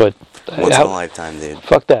 But once in a lifetime, dude.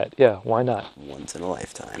 Fuck that. Yeah, why not? Once in a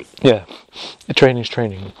lifetime. Yeah. Training's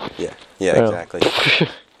training. Yeah, exactly.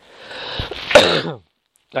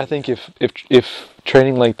 I think if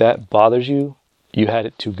training like that bothers you, you had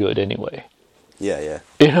it too good anyway. Yeah.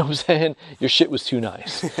 You know what I'm saying? Your shit was too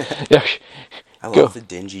nice. I love the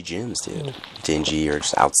dingy gyms, dude. Dingy or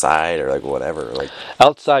just outside or like whatever. Like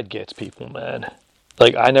outside gets people, man.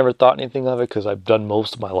 Like I never thought anything of it because I've done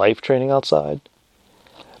most of my life training outside.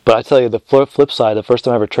 But I tell you, the flip side, the first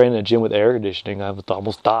time I ever trained in a gym with air conditioning, I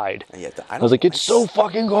almost died. Yeah, I was like, it's so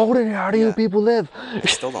fucking cold in here. How do you people live? I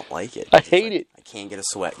still don't like it. I hate it. I can't get a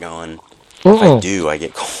sweat going. If I do, I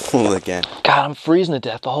get cold again. God, I'm freezing to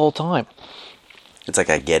death the whole time. It's like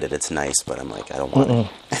I get it. It's nice, but I'm like, I don't want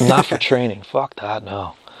it. Not for training. Fuck that,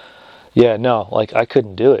 no. Yeah, no, like I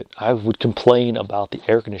couldn't do it. I would complain about the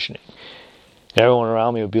air conditioning. Everyone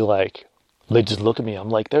around me would be like, they'd just look at me. I'm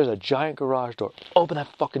like, there's a giant garage door. Open that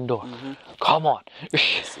fucking door. Mm-hmm. Come on. Yeah,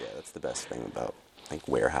 that's the best thing about like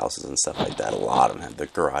warehouses and stuff like that. A lot of them have the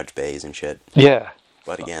garage bays and shit. Yeah.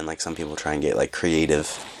 But again, like some people try and get like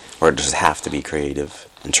creative, or just have to be creative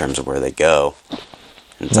in terms of where they go.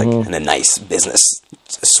 And it's like in a nice business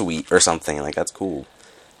suite or something. Like that's cool.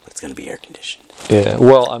 But it's gonna be air conditioned. Yeah.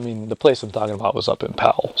 Well, I mean, the place I'm talking about was up in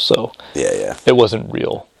Powell, so yeah. It wasn't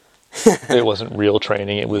real. It wasn't real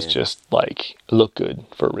training. It was just like look good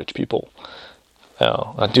for rich people.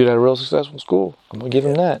 That dude had a real successful school. I'm gonna give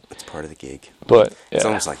him that. It's part of the gig. But it's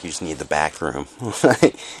almost like you just need the back room,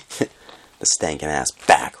 the stankin' ass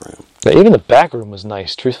back room. Yeah, even the back room was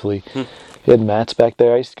nice. Truthfully, he had mats back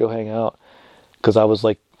there. I used to go hang out because I was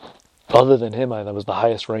like, other than him, I was the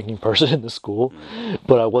highest ranking person in the school,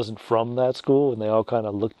 but I wasn't from that school, and they all kind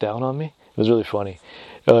of looked down on me. It was really funny.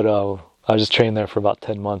 But I just trained there for about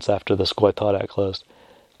 10 months after the school I taught at closed.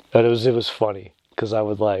 And it was funny, because I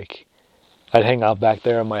would I'd hang out back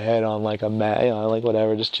there in my head on like a mat, like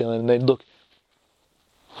whatever, just chilling, and they'd look,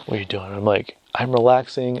 what are you doing? I'm like, I'm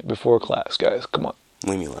relaxing before class, guys, come on.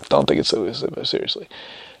 Leave me alone. Don't take it so seriously.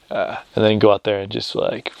 And then go out there and just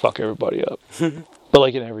like, fuck everybody up. But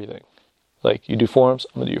like in everything. Like, you do forms,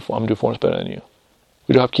 I'm gonna do forms better than you.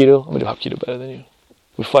 We do Hapkido, I'm gonna do Hapkido better than you.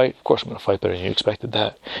 We fight, of course I'm gonna fight better than you. Expected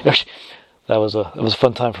that. That was a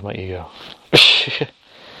fun time for my ego.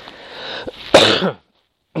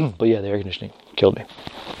 But yeah, the air conditioning killed me.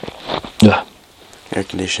 Yeah. Air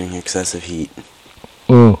conditioning, excessive heat.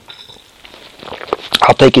 I'll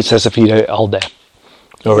take excessive heat all day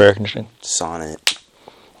over air conditioning. Sauna it.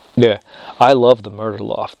 Yeah. I love the murder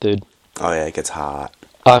loft, dude. Oh yeah, it gets hot.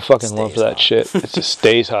 I fucking love that shit. It just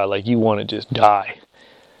stays hot. Like, you want to just die.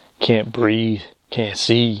 Can't breathe. Can't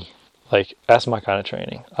see. Like, that's my kind of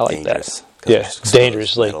training. I like that. Yeah,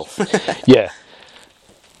 dangerous. Like, yeah.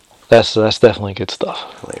 That's definitely good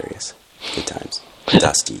stuff. Hilarious. Good times.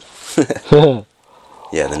 Dusty.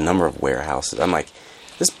 Yeah, the number of warehouses. I'm like,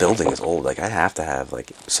 this building is old. Like, I have to have,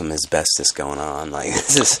 like, some asbestos going on. Like,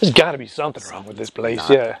 there's got to be something wrong with this place,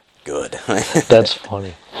 yeah. Good. That's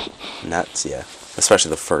funny. Nuts, yeah. Especially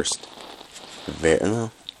the first.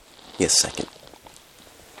 Second.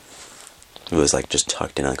 It was like just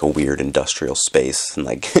tucked in like a weird industrial space and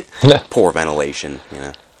like poor ventilation,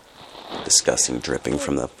 disgusting dripping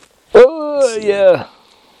from the. Oh yeah.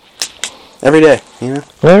 Every day,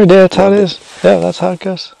 Every day, that's how it is. Yeah, that's how it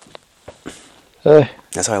goes.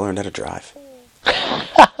 That's how I learned how to drive.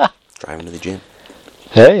 Driving to the gym.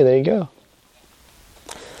 Hey, there you go.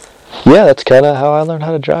 Yeah, that's kind of how I learned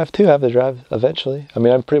how to drive too. I have to drive eventually. I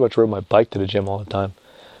mean, I pretty much rode my bike to the gym all the time.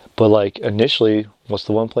 But like initially, what's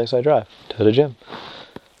the one place I drive? To the gym.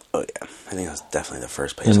 Oh yeah, I think that's definitely the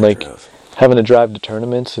first place I drove. Having to drive to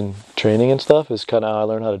tournaments and training and stuff is kind of how I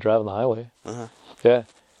learned how to drive on the highway. Yeah.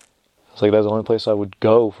 It's like that's the only place I would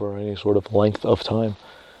go for any sort of length of time.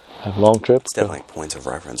 Have a long trip. It's definitely like points of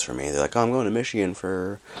reference for me. They're like, oh, I'm going to Michigan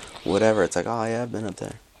for whatever. It's like, oh yeah, I've been up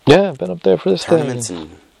there. Yeah, I've been up there for this Tournaments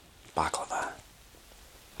and baklava.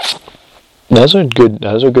 Those are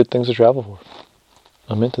good things to travel for.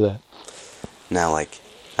 I'm into that. Now, like,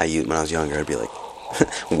 when I was younger, I'd be like,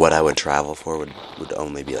 what I would travel for would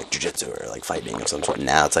only be like jiu-jitsu or like fighting of some sort.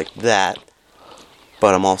 Now it's like that,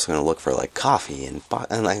 but I'm also gonna look for like coffee and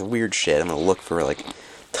like weird shit. I'm gonna look for like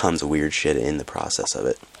tons of weird shit in the process of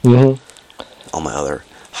it. Mm-hmm. All my other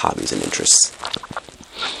hobbies and interests.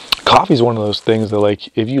 Coffee's one of those things that,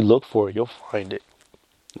 like, if you look for it, you'll find it.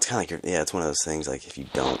 It's kind of like it's one of those things like if you're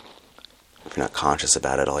not conscious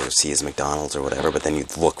about it, all you'll see is McDonald's or whatever, but then you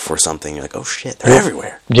look for something, you're like, oh shit, they're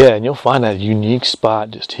everywhere. Yeah, and you'll find that unique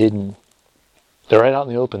spot just hidden. They're right out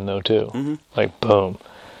in the open, though, too. Mm-hmm. Like, boom.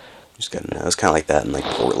 You just gotta know. It was kind of like that in, like,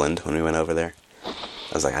 Portland when we went over there.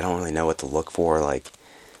 I was like, I don't really know what to look for, like,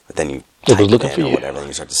 but then you type it in or whatever, and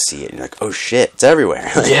you start to see it, and you're like, oh shit, it's everywhere.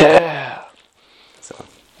 Yeah. So.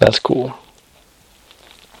 That's cool.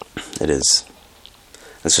 It is.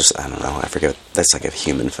 It's just, I don't know, I forget, that's like a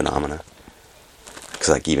human phenomena. Because,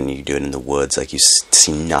 like, even you do it in the woods, like, you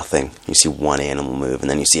see nothing. You see one animal move, and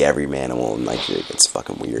then you see every animal, and, like, it's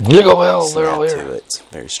fucking weird. You go, well, they're all here. It's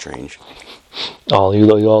very strange. Oh, you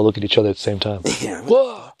all look at each other at the same time. Yeah.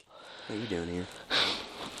 What are you doing here?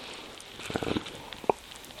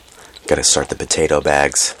 Gotta start the potato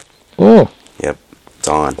bags. Mm. Yep, it's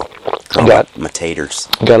on. I got my taters.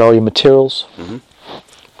 Got all your materials. Mm-hmm.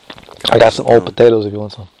 I got some old potatoes if you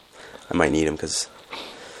want some. I might need them because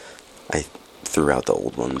I threw out the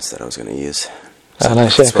old ones that I was going to use. So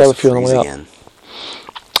nice. Yeah, grab a few on the way out.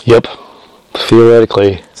 Yep.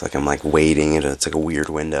 Theoretically. It's like I'm like waiting. It's like a weird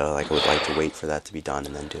window. Like I would like to wait for that to be done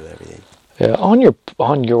and then do everything. Yeah, on your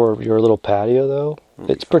little patio though,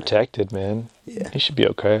 it's protected, man. Yeah. You should be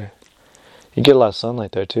okay. You get a lot of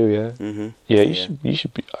sunlight there too, yeah. Mm-hmm. Yeah, you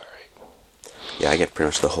should be all right. Yeah, I get pretty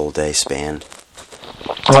much the whole day span.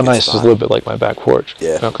 Oh, nice. It's a little bit like my back porch.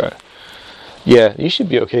 Yeah. Okay. Yeah, you should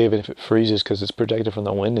be okay even if it freezes because it's protected from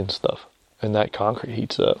the wind and stuff, and that concrete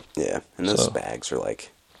heats up. Yeah, and those bags are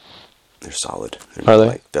like, they're solid. Are they?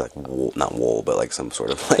 Like, they're like wool, not wool, but like some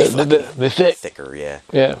sort of like they're thick. Thicker, yeah.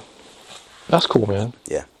 Yeah. That's cool, man.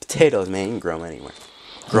 Yeah, potatoes, man, you can grow them anywhere.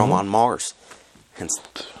 Grow them on Mars. Hence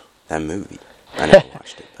that movie. I never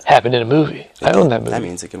watched it. Happened in a movie. I own that movie. That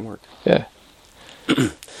means it can work. Yeah.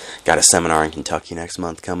 Got a seminar in Kentucky next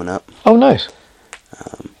month coming up. Oh, nice.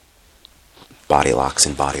 Body locks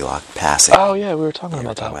and body lock passing. Oh, yeah, we were talking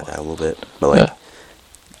about that a little bit. But,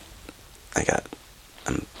 like,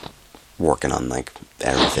 I'm working on, like,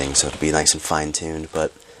 everything, so it'll be nice and fine-tuned,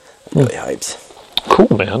 but I'm really hyped.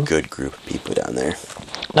 Cool, man. Good group of people down there.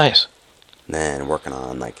 Nice. And then working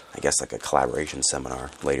on, like, I guess, like, a collaboration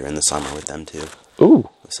seminar later in the summer with them, too. Ooh.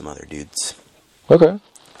 With some other dudes. Okay.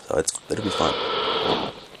 So it'll be fun.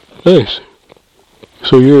 Nice.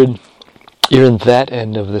 So you're in that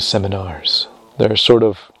end of the seminars. There are sort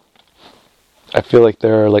of, I feel like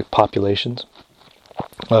there are like populations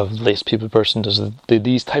of this type of person does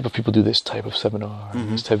these type of people do this type of seminar.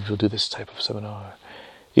 Mm-hmm. This type of people do this type of seminar.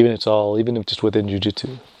 Even if just within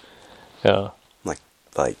jiu-jitsu. Yeah.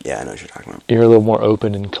 Like yeah, I know what you're talking about. You're a little more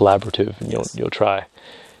open and collaborative, and you'll try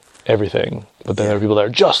everything. But then there are people that are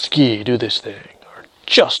just gi, do this thing, or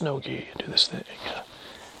just no gi, do this thing. Yeah.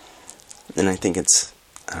 And I think it's,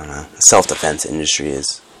 I don't know, the self-defense industry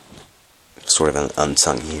is sort of an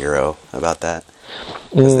unsung hero about that.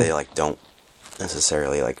 Because they, like, don't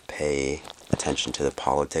necessarily, like, pay attention to the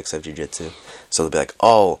politics of jiu-jitsu. So they'll be like,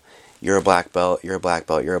 oh, you're a black belt, you're a black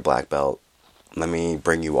belt, you're a black belt. Let me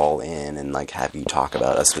bring you all in and, like, have you talk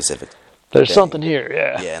about a specific There's thing. Something here,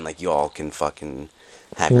 yeah. Yeah, and, like, you all can fucking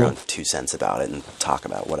have your own 2 cents about it and talk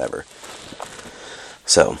about whatever.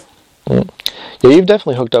 So... Yeah, you've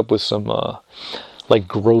definitely hooked up with some, like,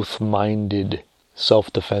 growth-minded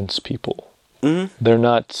self-defense people. Mm-hmm. They're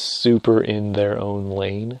not super in their own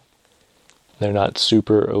lane. They're not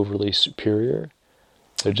super overly superior.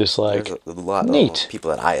 They're just like, there's a lot neat. Of people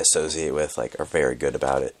that I associate with, like, are very good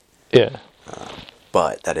about it. Yeah.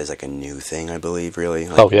 But that is, like, a new thing, I believe, really.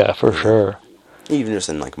 Like, oh, yeah, for sure. Even just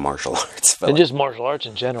in, like, martial arts. And just martial arts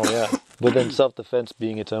in general, yeah. But then self-defense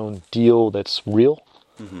being its own deal that's real.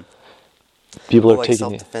 Mm-hmm. People are like taking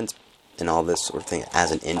self-defense and all this sort of thing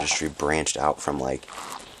as an industry branched out from like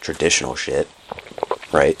traditional shit,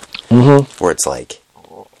 right? Mm-hmm. Where it's like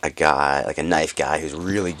a guy, like a knife guy who's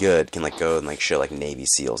really good can like go and like show like Navy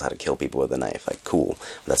SEALs how to kill people with a knife. Like cool.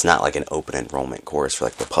 But that's not like an open enrollment course for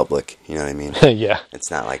like the public. You know what I mean? Yeah.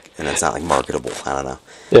 It's not like, and it's not like marketable. I don't know.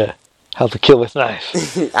 Yeah. How to Kill with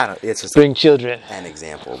Knife. I don't. It's just Bring children. an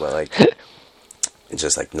example, but like it's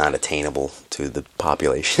just like not attainable to the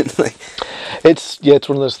population. Like It's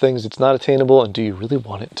one of those things. It's not attainable, and do you really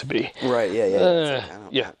want it to be? right? Yeah, yeah.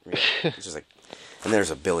 Yeah. It's just like, and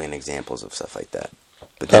there's a billion examples of stuff like that.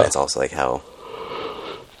 But then it's also like how,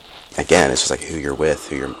 again, it's just like who you're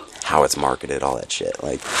with, how it's marketed, all that shit.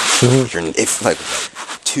 Like, if like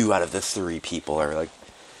 2 out of the 3 people are like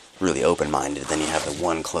really open-minded, then you have the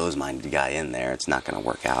one closed-minded guy in there. It's not going to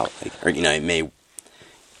work out. Like, or it may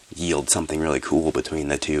yield something really cool between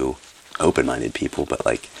the 2 open-minded people, but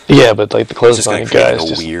like but like the closed-minded guy is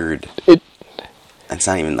just weird. It's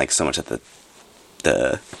not even like so much that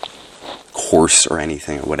the course or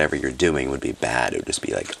anything or whatever you're doing would be bad. It would just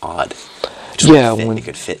be like odd. It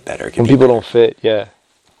could fit better. When people don't fit, be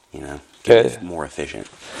more efficient.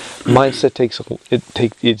 Mindset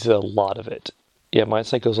it's a lot of it. Yeah,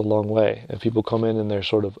 mindset goes a long way. If people come in and they're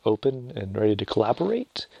sort of open and ready to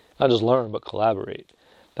collaborate, not just learn but collaborate,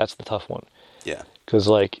 that's the tough one. Yeah. Because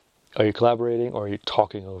like, are you collaborating or are you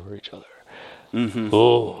talking over each other? Mm-hmm.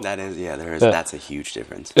 Oh, that is that's a huge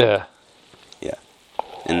difference. Yeah. Yeah.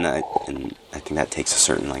 And I think that takes a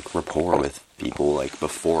certain like rapport with people like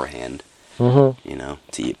beforehand.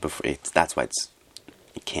 Mm-hmm. That's why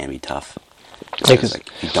it can be tough. Because like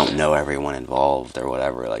you don't know everyone involved or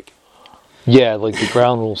whatever. Like like the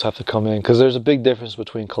ground rules have to come in, because there's a big difference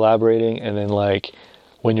between collaborating and then like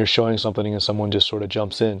when you're showing something and someone just sort of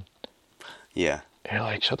jumps in. Yeah. And you're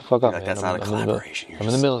like, shut the fuck up, like, man. That's not a collaboration. I'm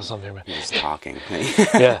in the middle of something, man. You're just talking.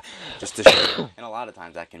 Yeah. Just to show. And a lot of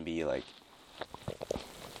times that can be like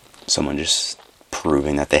someone just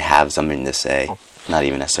proving that they have something to say, not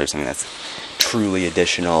even necessarily something that's truly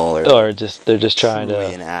additional or they're just trying to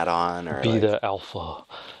an add-on or be the alpha,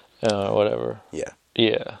 whatever.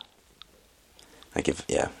 Yeah. Like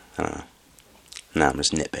I don't know. No, I'm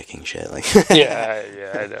just nitpicking shit. Like yeah,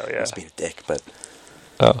 I know. Yeah, just being a dick, but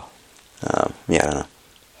I don't know.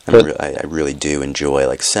 I really do enjoy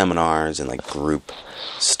like seminars and like group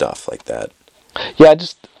stuff like that. Yeah,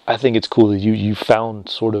 I think it's cool that you found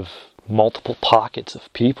sort of multiple pockets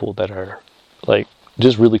of people that are like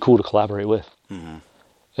just really cool to collaborate with. Mm-hmm.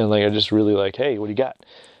 And like I just really like, hey, what do you got?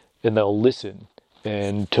 And they'll listen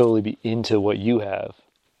and totally be into what you have,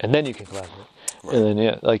 and then you can collaborate. Right. And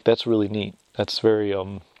then like that's really neat. That's very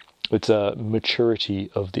it's a maturity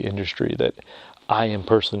of the industry that I am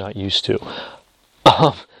personally not used to.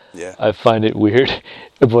 Yeah. I find it weird,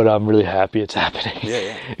 but I'm really happy it's happening.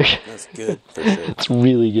 Yeah. That's good, for sure. It's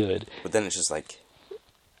really good. But then it's just like,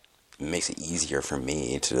 it makes it easier for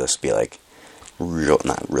me to just be like,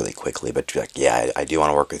 not really quickly, but like, I do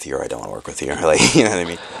want to work with you or I don't want to work with you. Or like, you know what I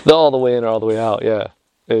mean? The all the way in or all the way out, yeah.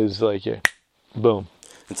 It's like, boom.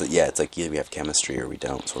 It's like either we have chemistry or we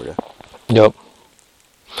don't, sort of. Yep.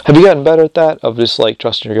 Have you gotten better at that, of just like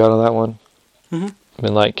trusting your gut on that one? Mm-hmm. I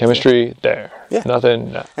mean, like chemistry, there. Yeah.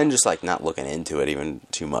 Nothing. No. And just like not looking into it even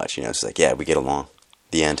too much, It's like, we get along.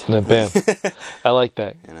 The end. And then bam. I like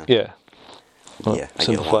that. Yeah. Well, I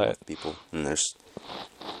get along with people, and there's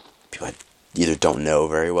people I either don't know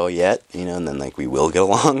very well yet, and then like we will get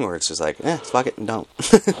along, or it's just like, fuck it and don't.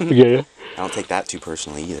 Yeah. I don't take that too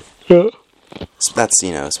personally either. Yeah. So that's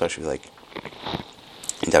especially like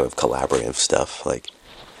in type of collaborative stuff, like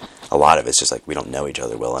a lot of it's just like we don't know each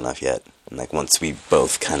other well enough yet, and like once we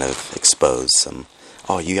both kind of expose some,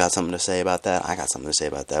 oh, you got something to say about that, I got something to say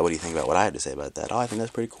about that, what do you think about what I had to say about that? Oh, I think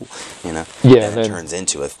that's pretty cool, Yeah. And it turns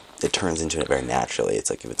into it very naturally. It's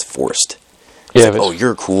like if it's forced. It's like, oh,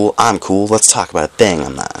 you're cool, I'm cool, let's talk about a thing. I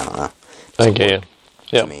don't know. I get you.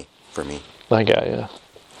 Yeah. For me. I got you.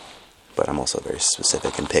 But I'm also very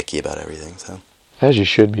specific and picky about everything, so. As you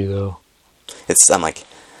should be, though. I'm like,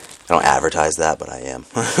 I don't advertise that, but I am.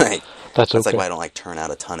 Like, that's like why I don't like turn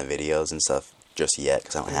out a ton of videos and stuff just yet,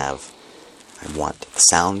 because I want the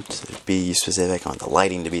sound to be specific, I want the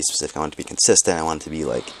lighting to be specific, I want it to be consistent, I want it to be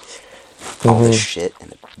like all this shit,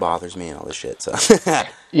 and it bothers me and all this shit, so.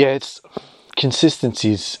 Yeah,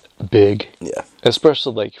 consistency's big. Yeah.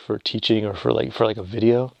 Especially like for teaching or for a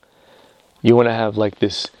video. You want to have like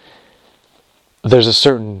this, there's a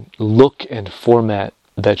certain look and format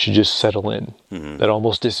that should just settle in, that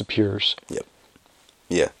almost disappears. Yep.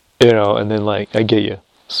 Yeah. And then like I get you.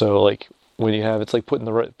 So like when you have, it's like putting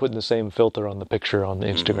the same filter on the picture on the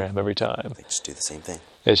Instagram every time. They just do the same thing.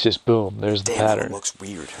 It's just boom. There's the pattern. It looks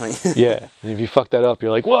weird. Yeah. And if you fuck that up,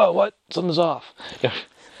 you're like, whoa, what? Something's off. Yeah.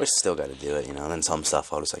 But you still got to do it, And then some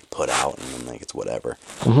stuff I'll just like put out, and then like it's whatever.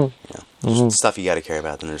 Mm-hmm. Stuff you got to care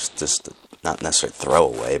about. Then there's just not necessarily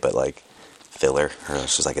throwaway, but like filler, or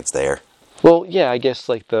it's just like it's there. Well, yeah, I guess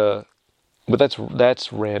like but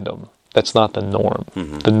that's random. That's not the norm.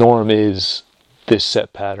 The norm is this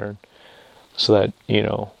set pattern, so that, you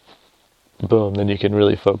know, boom, then you can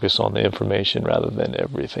really focus on the information rather than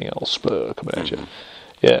everything else coming at you.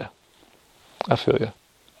 Yeah, I feel you.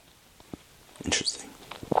 Interesting.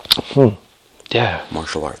 Yeah.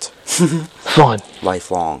 Martial arts. Fun.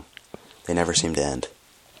 Lifelong. They never seem to end.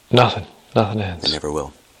 Nothing ends. They never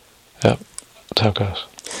will. Yep, that's how it goes.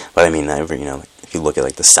 But I mean, you know, if you look at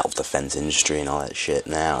like the self-defense industry and all that shit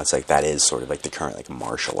now, it's like that is sort of like the current like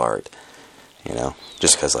martial art, you know,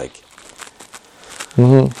 just because like, you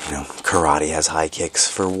know, karate has high kicks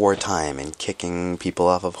for wartime and kicking people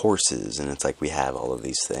off of horses, and it's like we have all of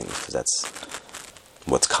these things because that's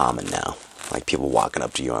what's common now. Like people walking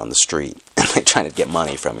up to you on the street and like trying to get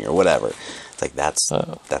money from you or whatever. It's like that's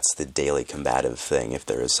the daily combative thing, if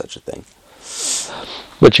there is such a thing.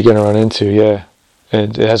 What you're gonna run into, yeah.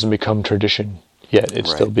 And it hasn't become tradition yet.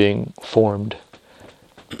 It's still being formed.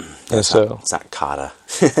 And so it's not kata.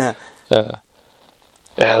 yeah,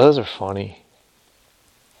 those are funny.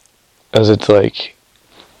 As it's like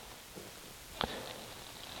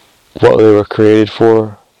what they were created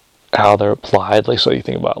for, how they're applied. Like, so you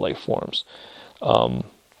think about like forms.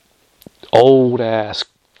 Old ass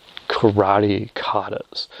karate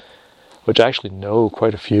katas, which I actually know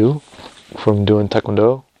quite a few from doing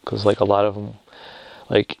taekwondo, because like a lot of them,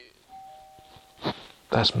 like,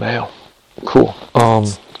 that's male, cool.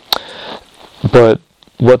 But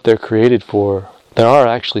what they're created for, there are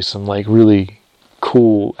actually some like really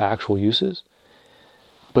cool actual uses,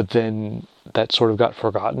 but then that sort of got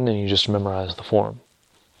forgotten and you just memorize the form.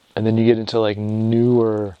 And then you get into like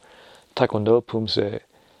newer taekwondo pumse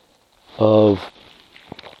of,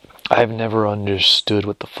 I've never understood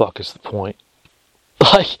what the fuck is the point.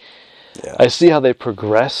 Like, I see how they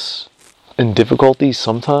progress in difficulty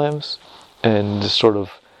sometimes, and just sort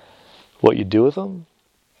of what you do with them.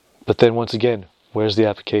 But then once again, where's the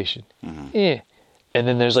application? And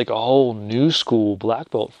then there's like a whole new school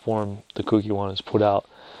black belt form the Kukiwan has put out.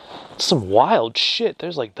 It's some wild shit.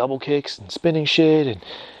 There's like double kicks and spinning shit, and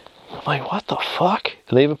I'm like, what the fuck?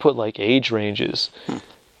 And they even put like age ranges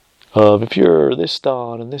of, if you're this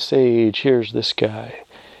dawn and this age, here's this guy.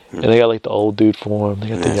 And they got like the old dude form, they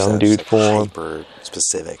got the young dude form. Hyper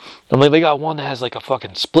specific. I'm like, they got one that has like a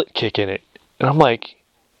fucking split kick in it. And I'm like,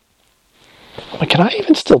 can I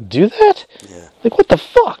even still do that? Yeah. Like, what the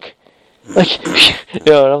fuck? Like, you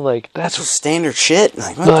know, and I'm like, that's standard shit.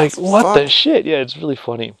 Like, what the shit? Yeah, it's really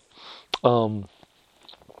funny.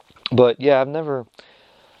 But yeah, I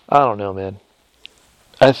don't know, man.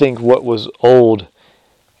 I think what was old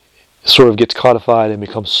sort of gets codified and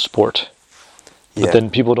becomes sport. But then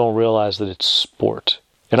people don't realize that it's sport.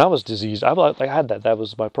 And I was diseased. I had that. That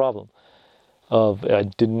was my problem.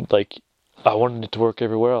 I didn't I wanted it to work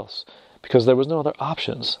everywhere else because there was no other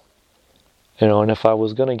options. You know, and if I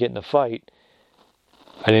was going to get in a fight,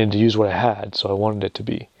 I needed to use what I had, so I wanted it to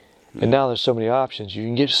be. And now there's so many options. You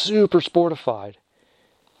can get super sportified.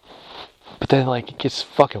 But then, like, it gets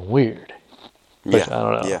fucking weird. Which, I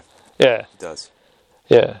don't know. Yeah. It does.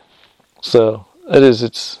 Yeah. So,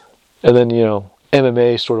 and then, you know,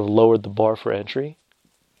 MMA sort of lowered the bar for entry.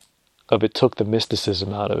 It took the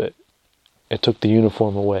mysticism out of it. It took the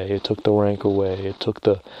uniform away. It took the rank away. It took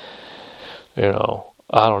the, you know,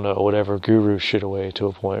 I don't know, whatever guru shit away to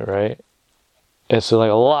a point, right? And so,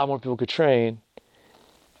 like, a lot more people could train.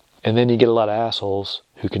 And then you get a lot of assholes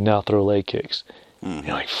who can now throw leg kicks.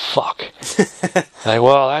 You're like, fuck. Like,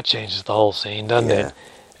 well, that changes the whole scene, doesn't it?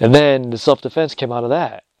 And then the self-defense came out of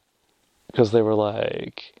that. Because they were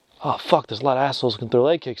like, oh, fuck, there's a lot of assholes who can throw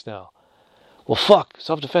leg kicks now. Well, fuck,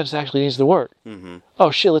 self-defense actually needs to work.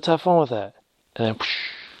 Oh, shit, let's have fun with that. And then,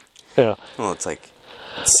 you know. Well, it's like,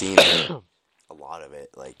 it seems like a lot of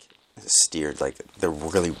it, like, steered, like, there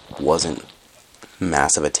really wasn't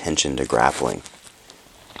massive attention to grappling.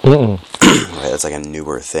 Right, that's like a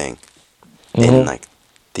newer thing in, like,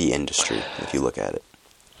 the industry, if you look at it.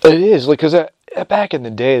 It is, like, because back in the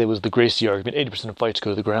day, there was the Gracie argument, 80% of fights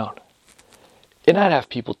go to the ground. And I'd have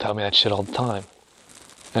people tell me that shit all the time.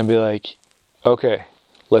 And be like, okay,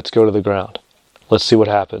 let's go to the ground. Let's see what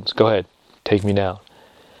happens. Go ahead, take me down.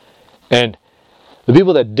 And the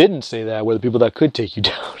people that didn't say that were the people that could take you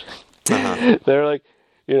down. They're like,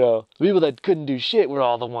 you know, the people that couldn't do shit were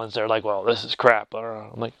all the ones that are like, well, this is crap.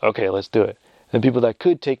 I'm like, okay, let's do it. And the people that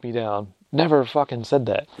could take me down never fucking said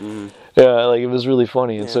that. Yeah, like, it was really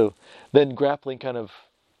funny. And so then grappling kind of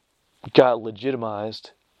got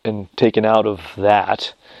legitimized and taken out of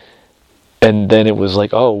that. And then it was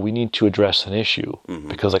like, oh, we need to address an issue.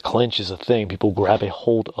 Because a clinch is a thing. People grab a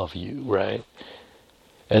hold of you, right?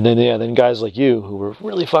 And then, then guys like you, who were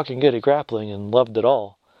really fucking good at grappling and loved it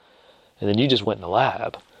all, and then you just went in the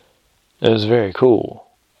lab. It was very cool.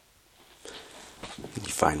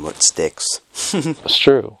 You find what sticks. It's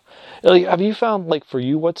true. Like, have you found, like, for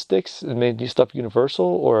you, what sticks and made you stuff universal,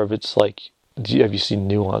 or if it's like, have you seen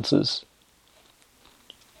nuances?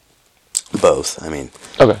 Both. I mean,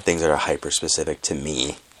 Okay. things that are hyper specific to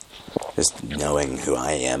me, just knowing who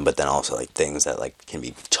I am, but then also like things that like can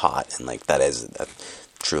be taught, and like that is a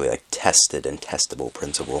truly like tested and testable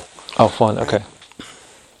principle. Oh, fun. Right? Okay.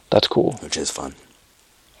 That's cool. Which is fun.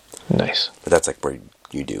 Nice. But that's like where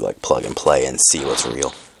you do like plug and play and see what's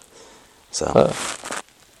real. So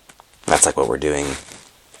that's like what we're doing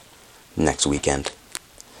next weekend.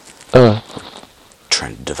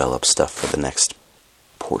 Trying to develop stuff for the next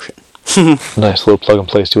portion. Nice little plug and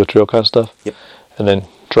play, see what's real kind of stuff. Yep. And then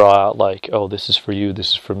draw out like, oh, this is for you, this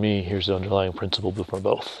is for me. Here's the underlying principle for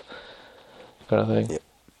both, kind of thing. Yep.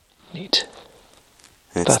 Neat.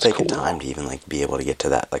 And it's taken time to even like be able to get to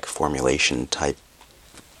that like formulation type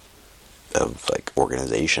of like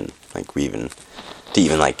organization. Like we even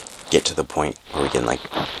like get to the point where we can like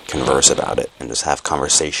converse about it and just have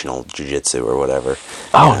conversational jiu-jitsu or whatever.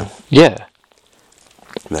 Oh, yeah.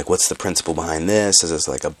 Like, what's the principle behind this? Does this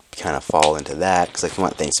like a kind of fall into that? Because like we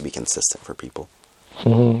want things to be consistent for people.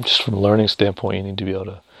 Mm-hmm. Just from a learning standpoint, you need to be able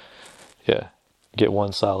to, get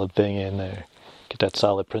one solid thing in there, get that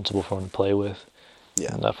solid principle for them to play with,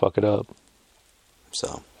 and not fuck it up.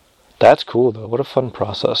 So that's cool though. What a fun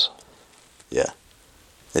process. Yeah,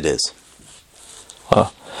 it is.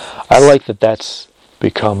 I like that. That's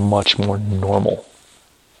become much more normal.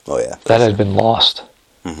 Oh yeah, that had been lost.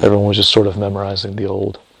 Mm-hmm. Everyone was just sort of memorizing the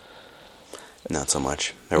old. Not so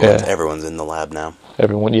much. Everyone's in the lab now.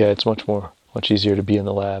 Everyone, it's much easier to be in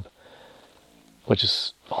the lab, which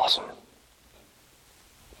is awesome.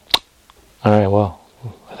 All right, well,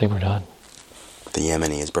 I think we're done. The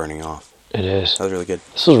Yemeni is burning off. It is. That was really good.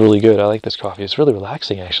 This was really good. I like this coffee. It's really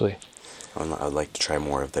relaxing, actually. I would like to try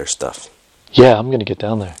more of their stuff. Yeah, I'm going to get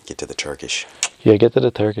down there. Get to the Turkish. Yeah, get to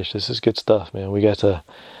the Turkish. This is good stuff, man. We got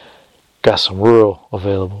some rural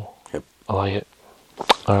available. Yep. I like it.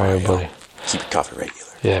 All right, everybody. Keep your coffee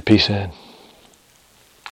regular. Yeah, peace in.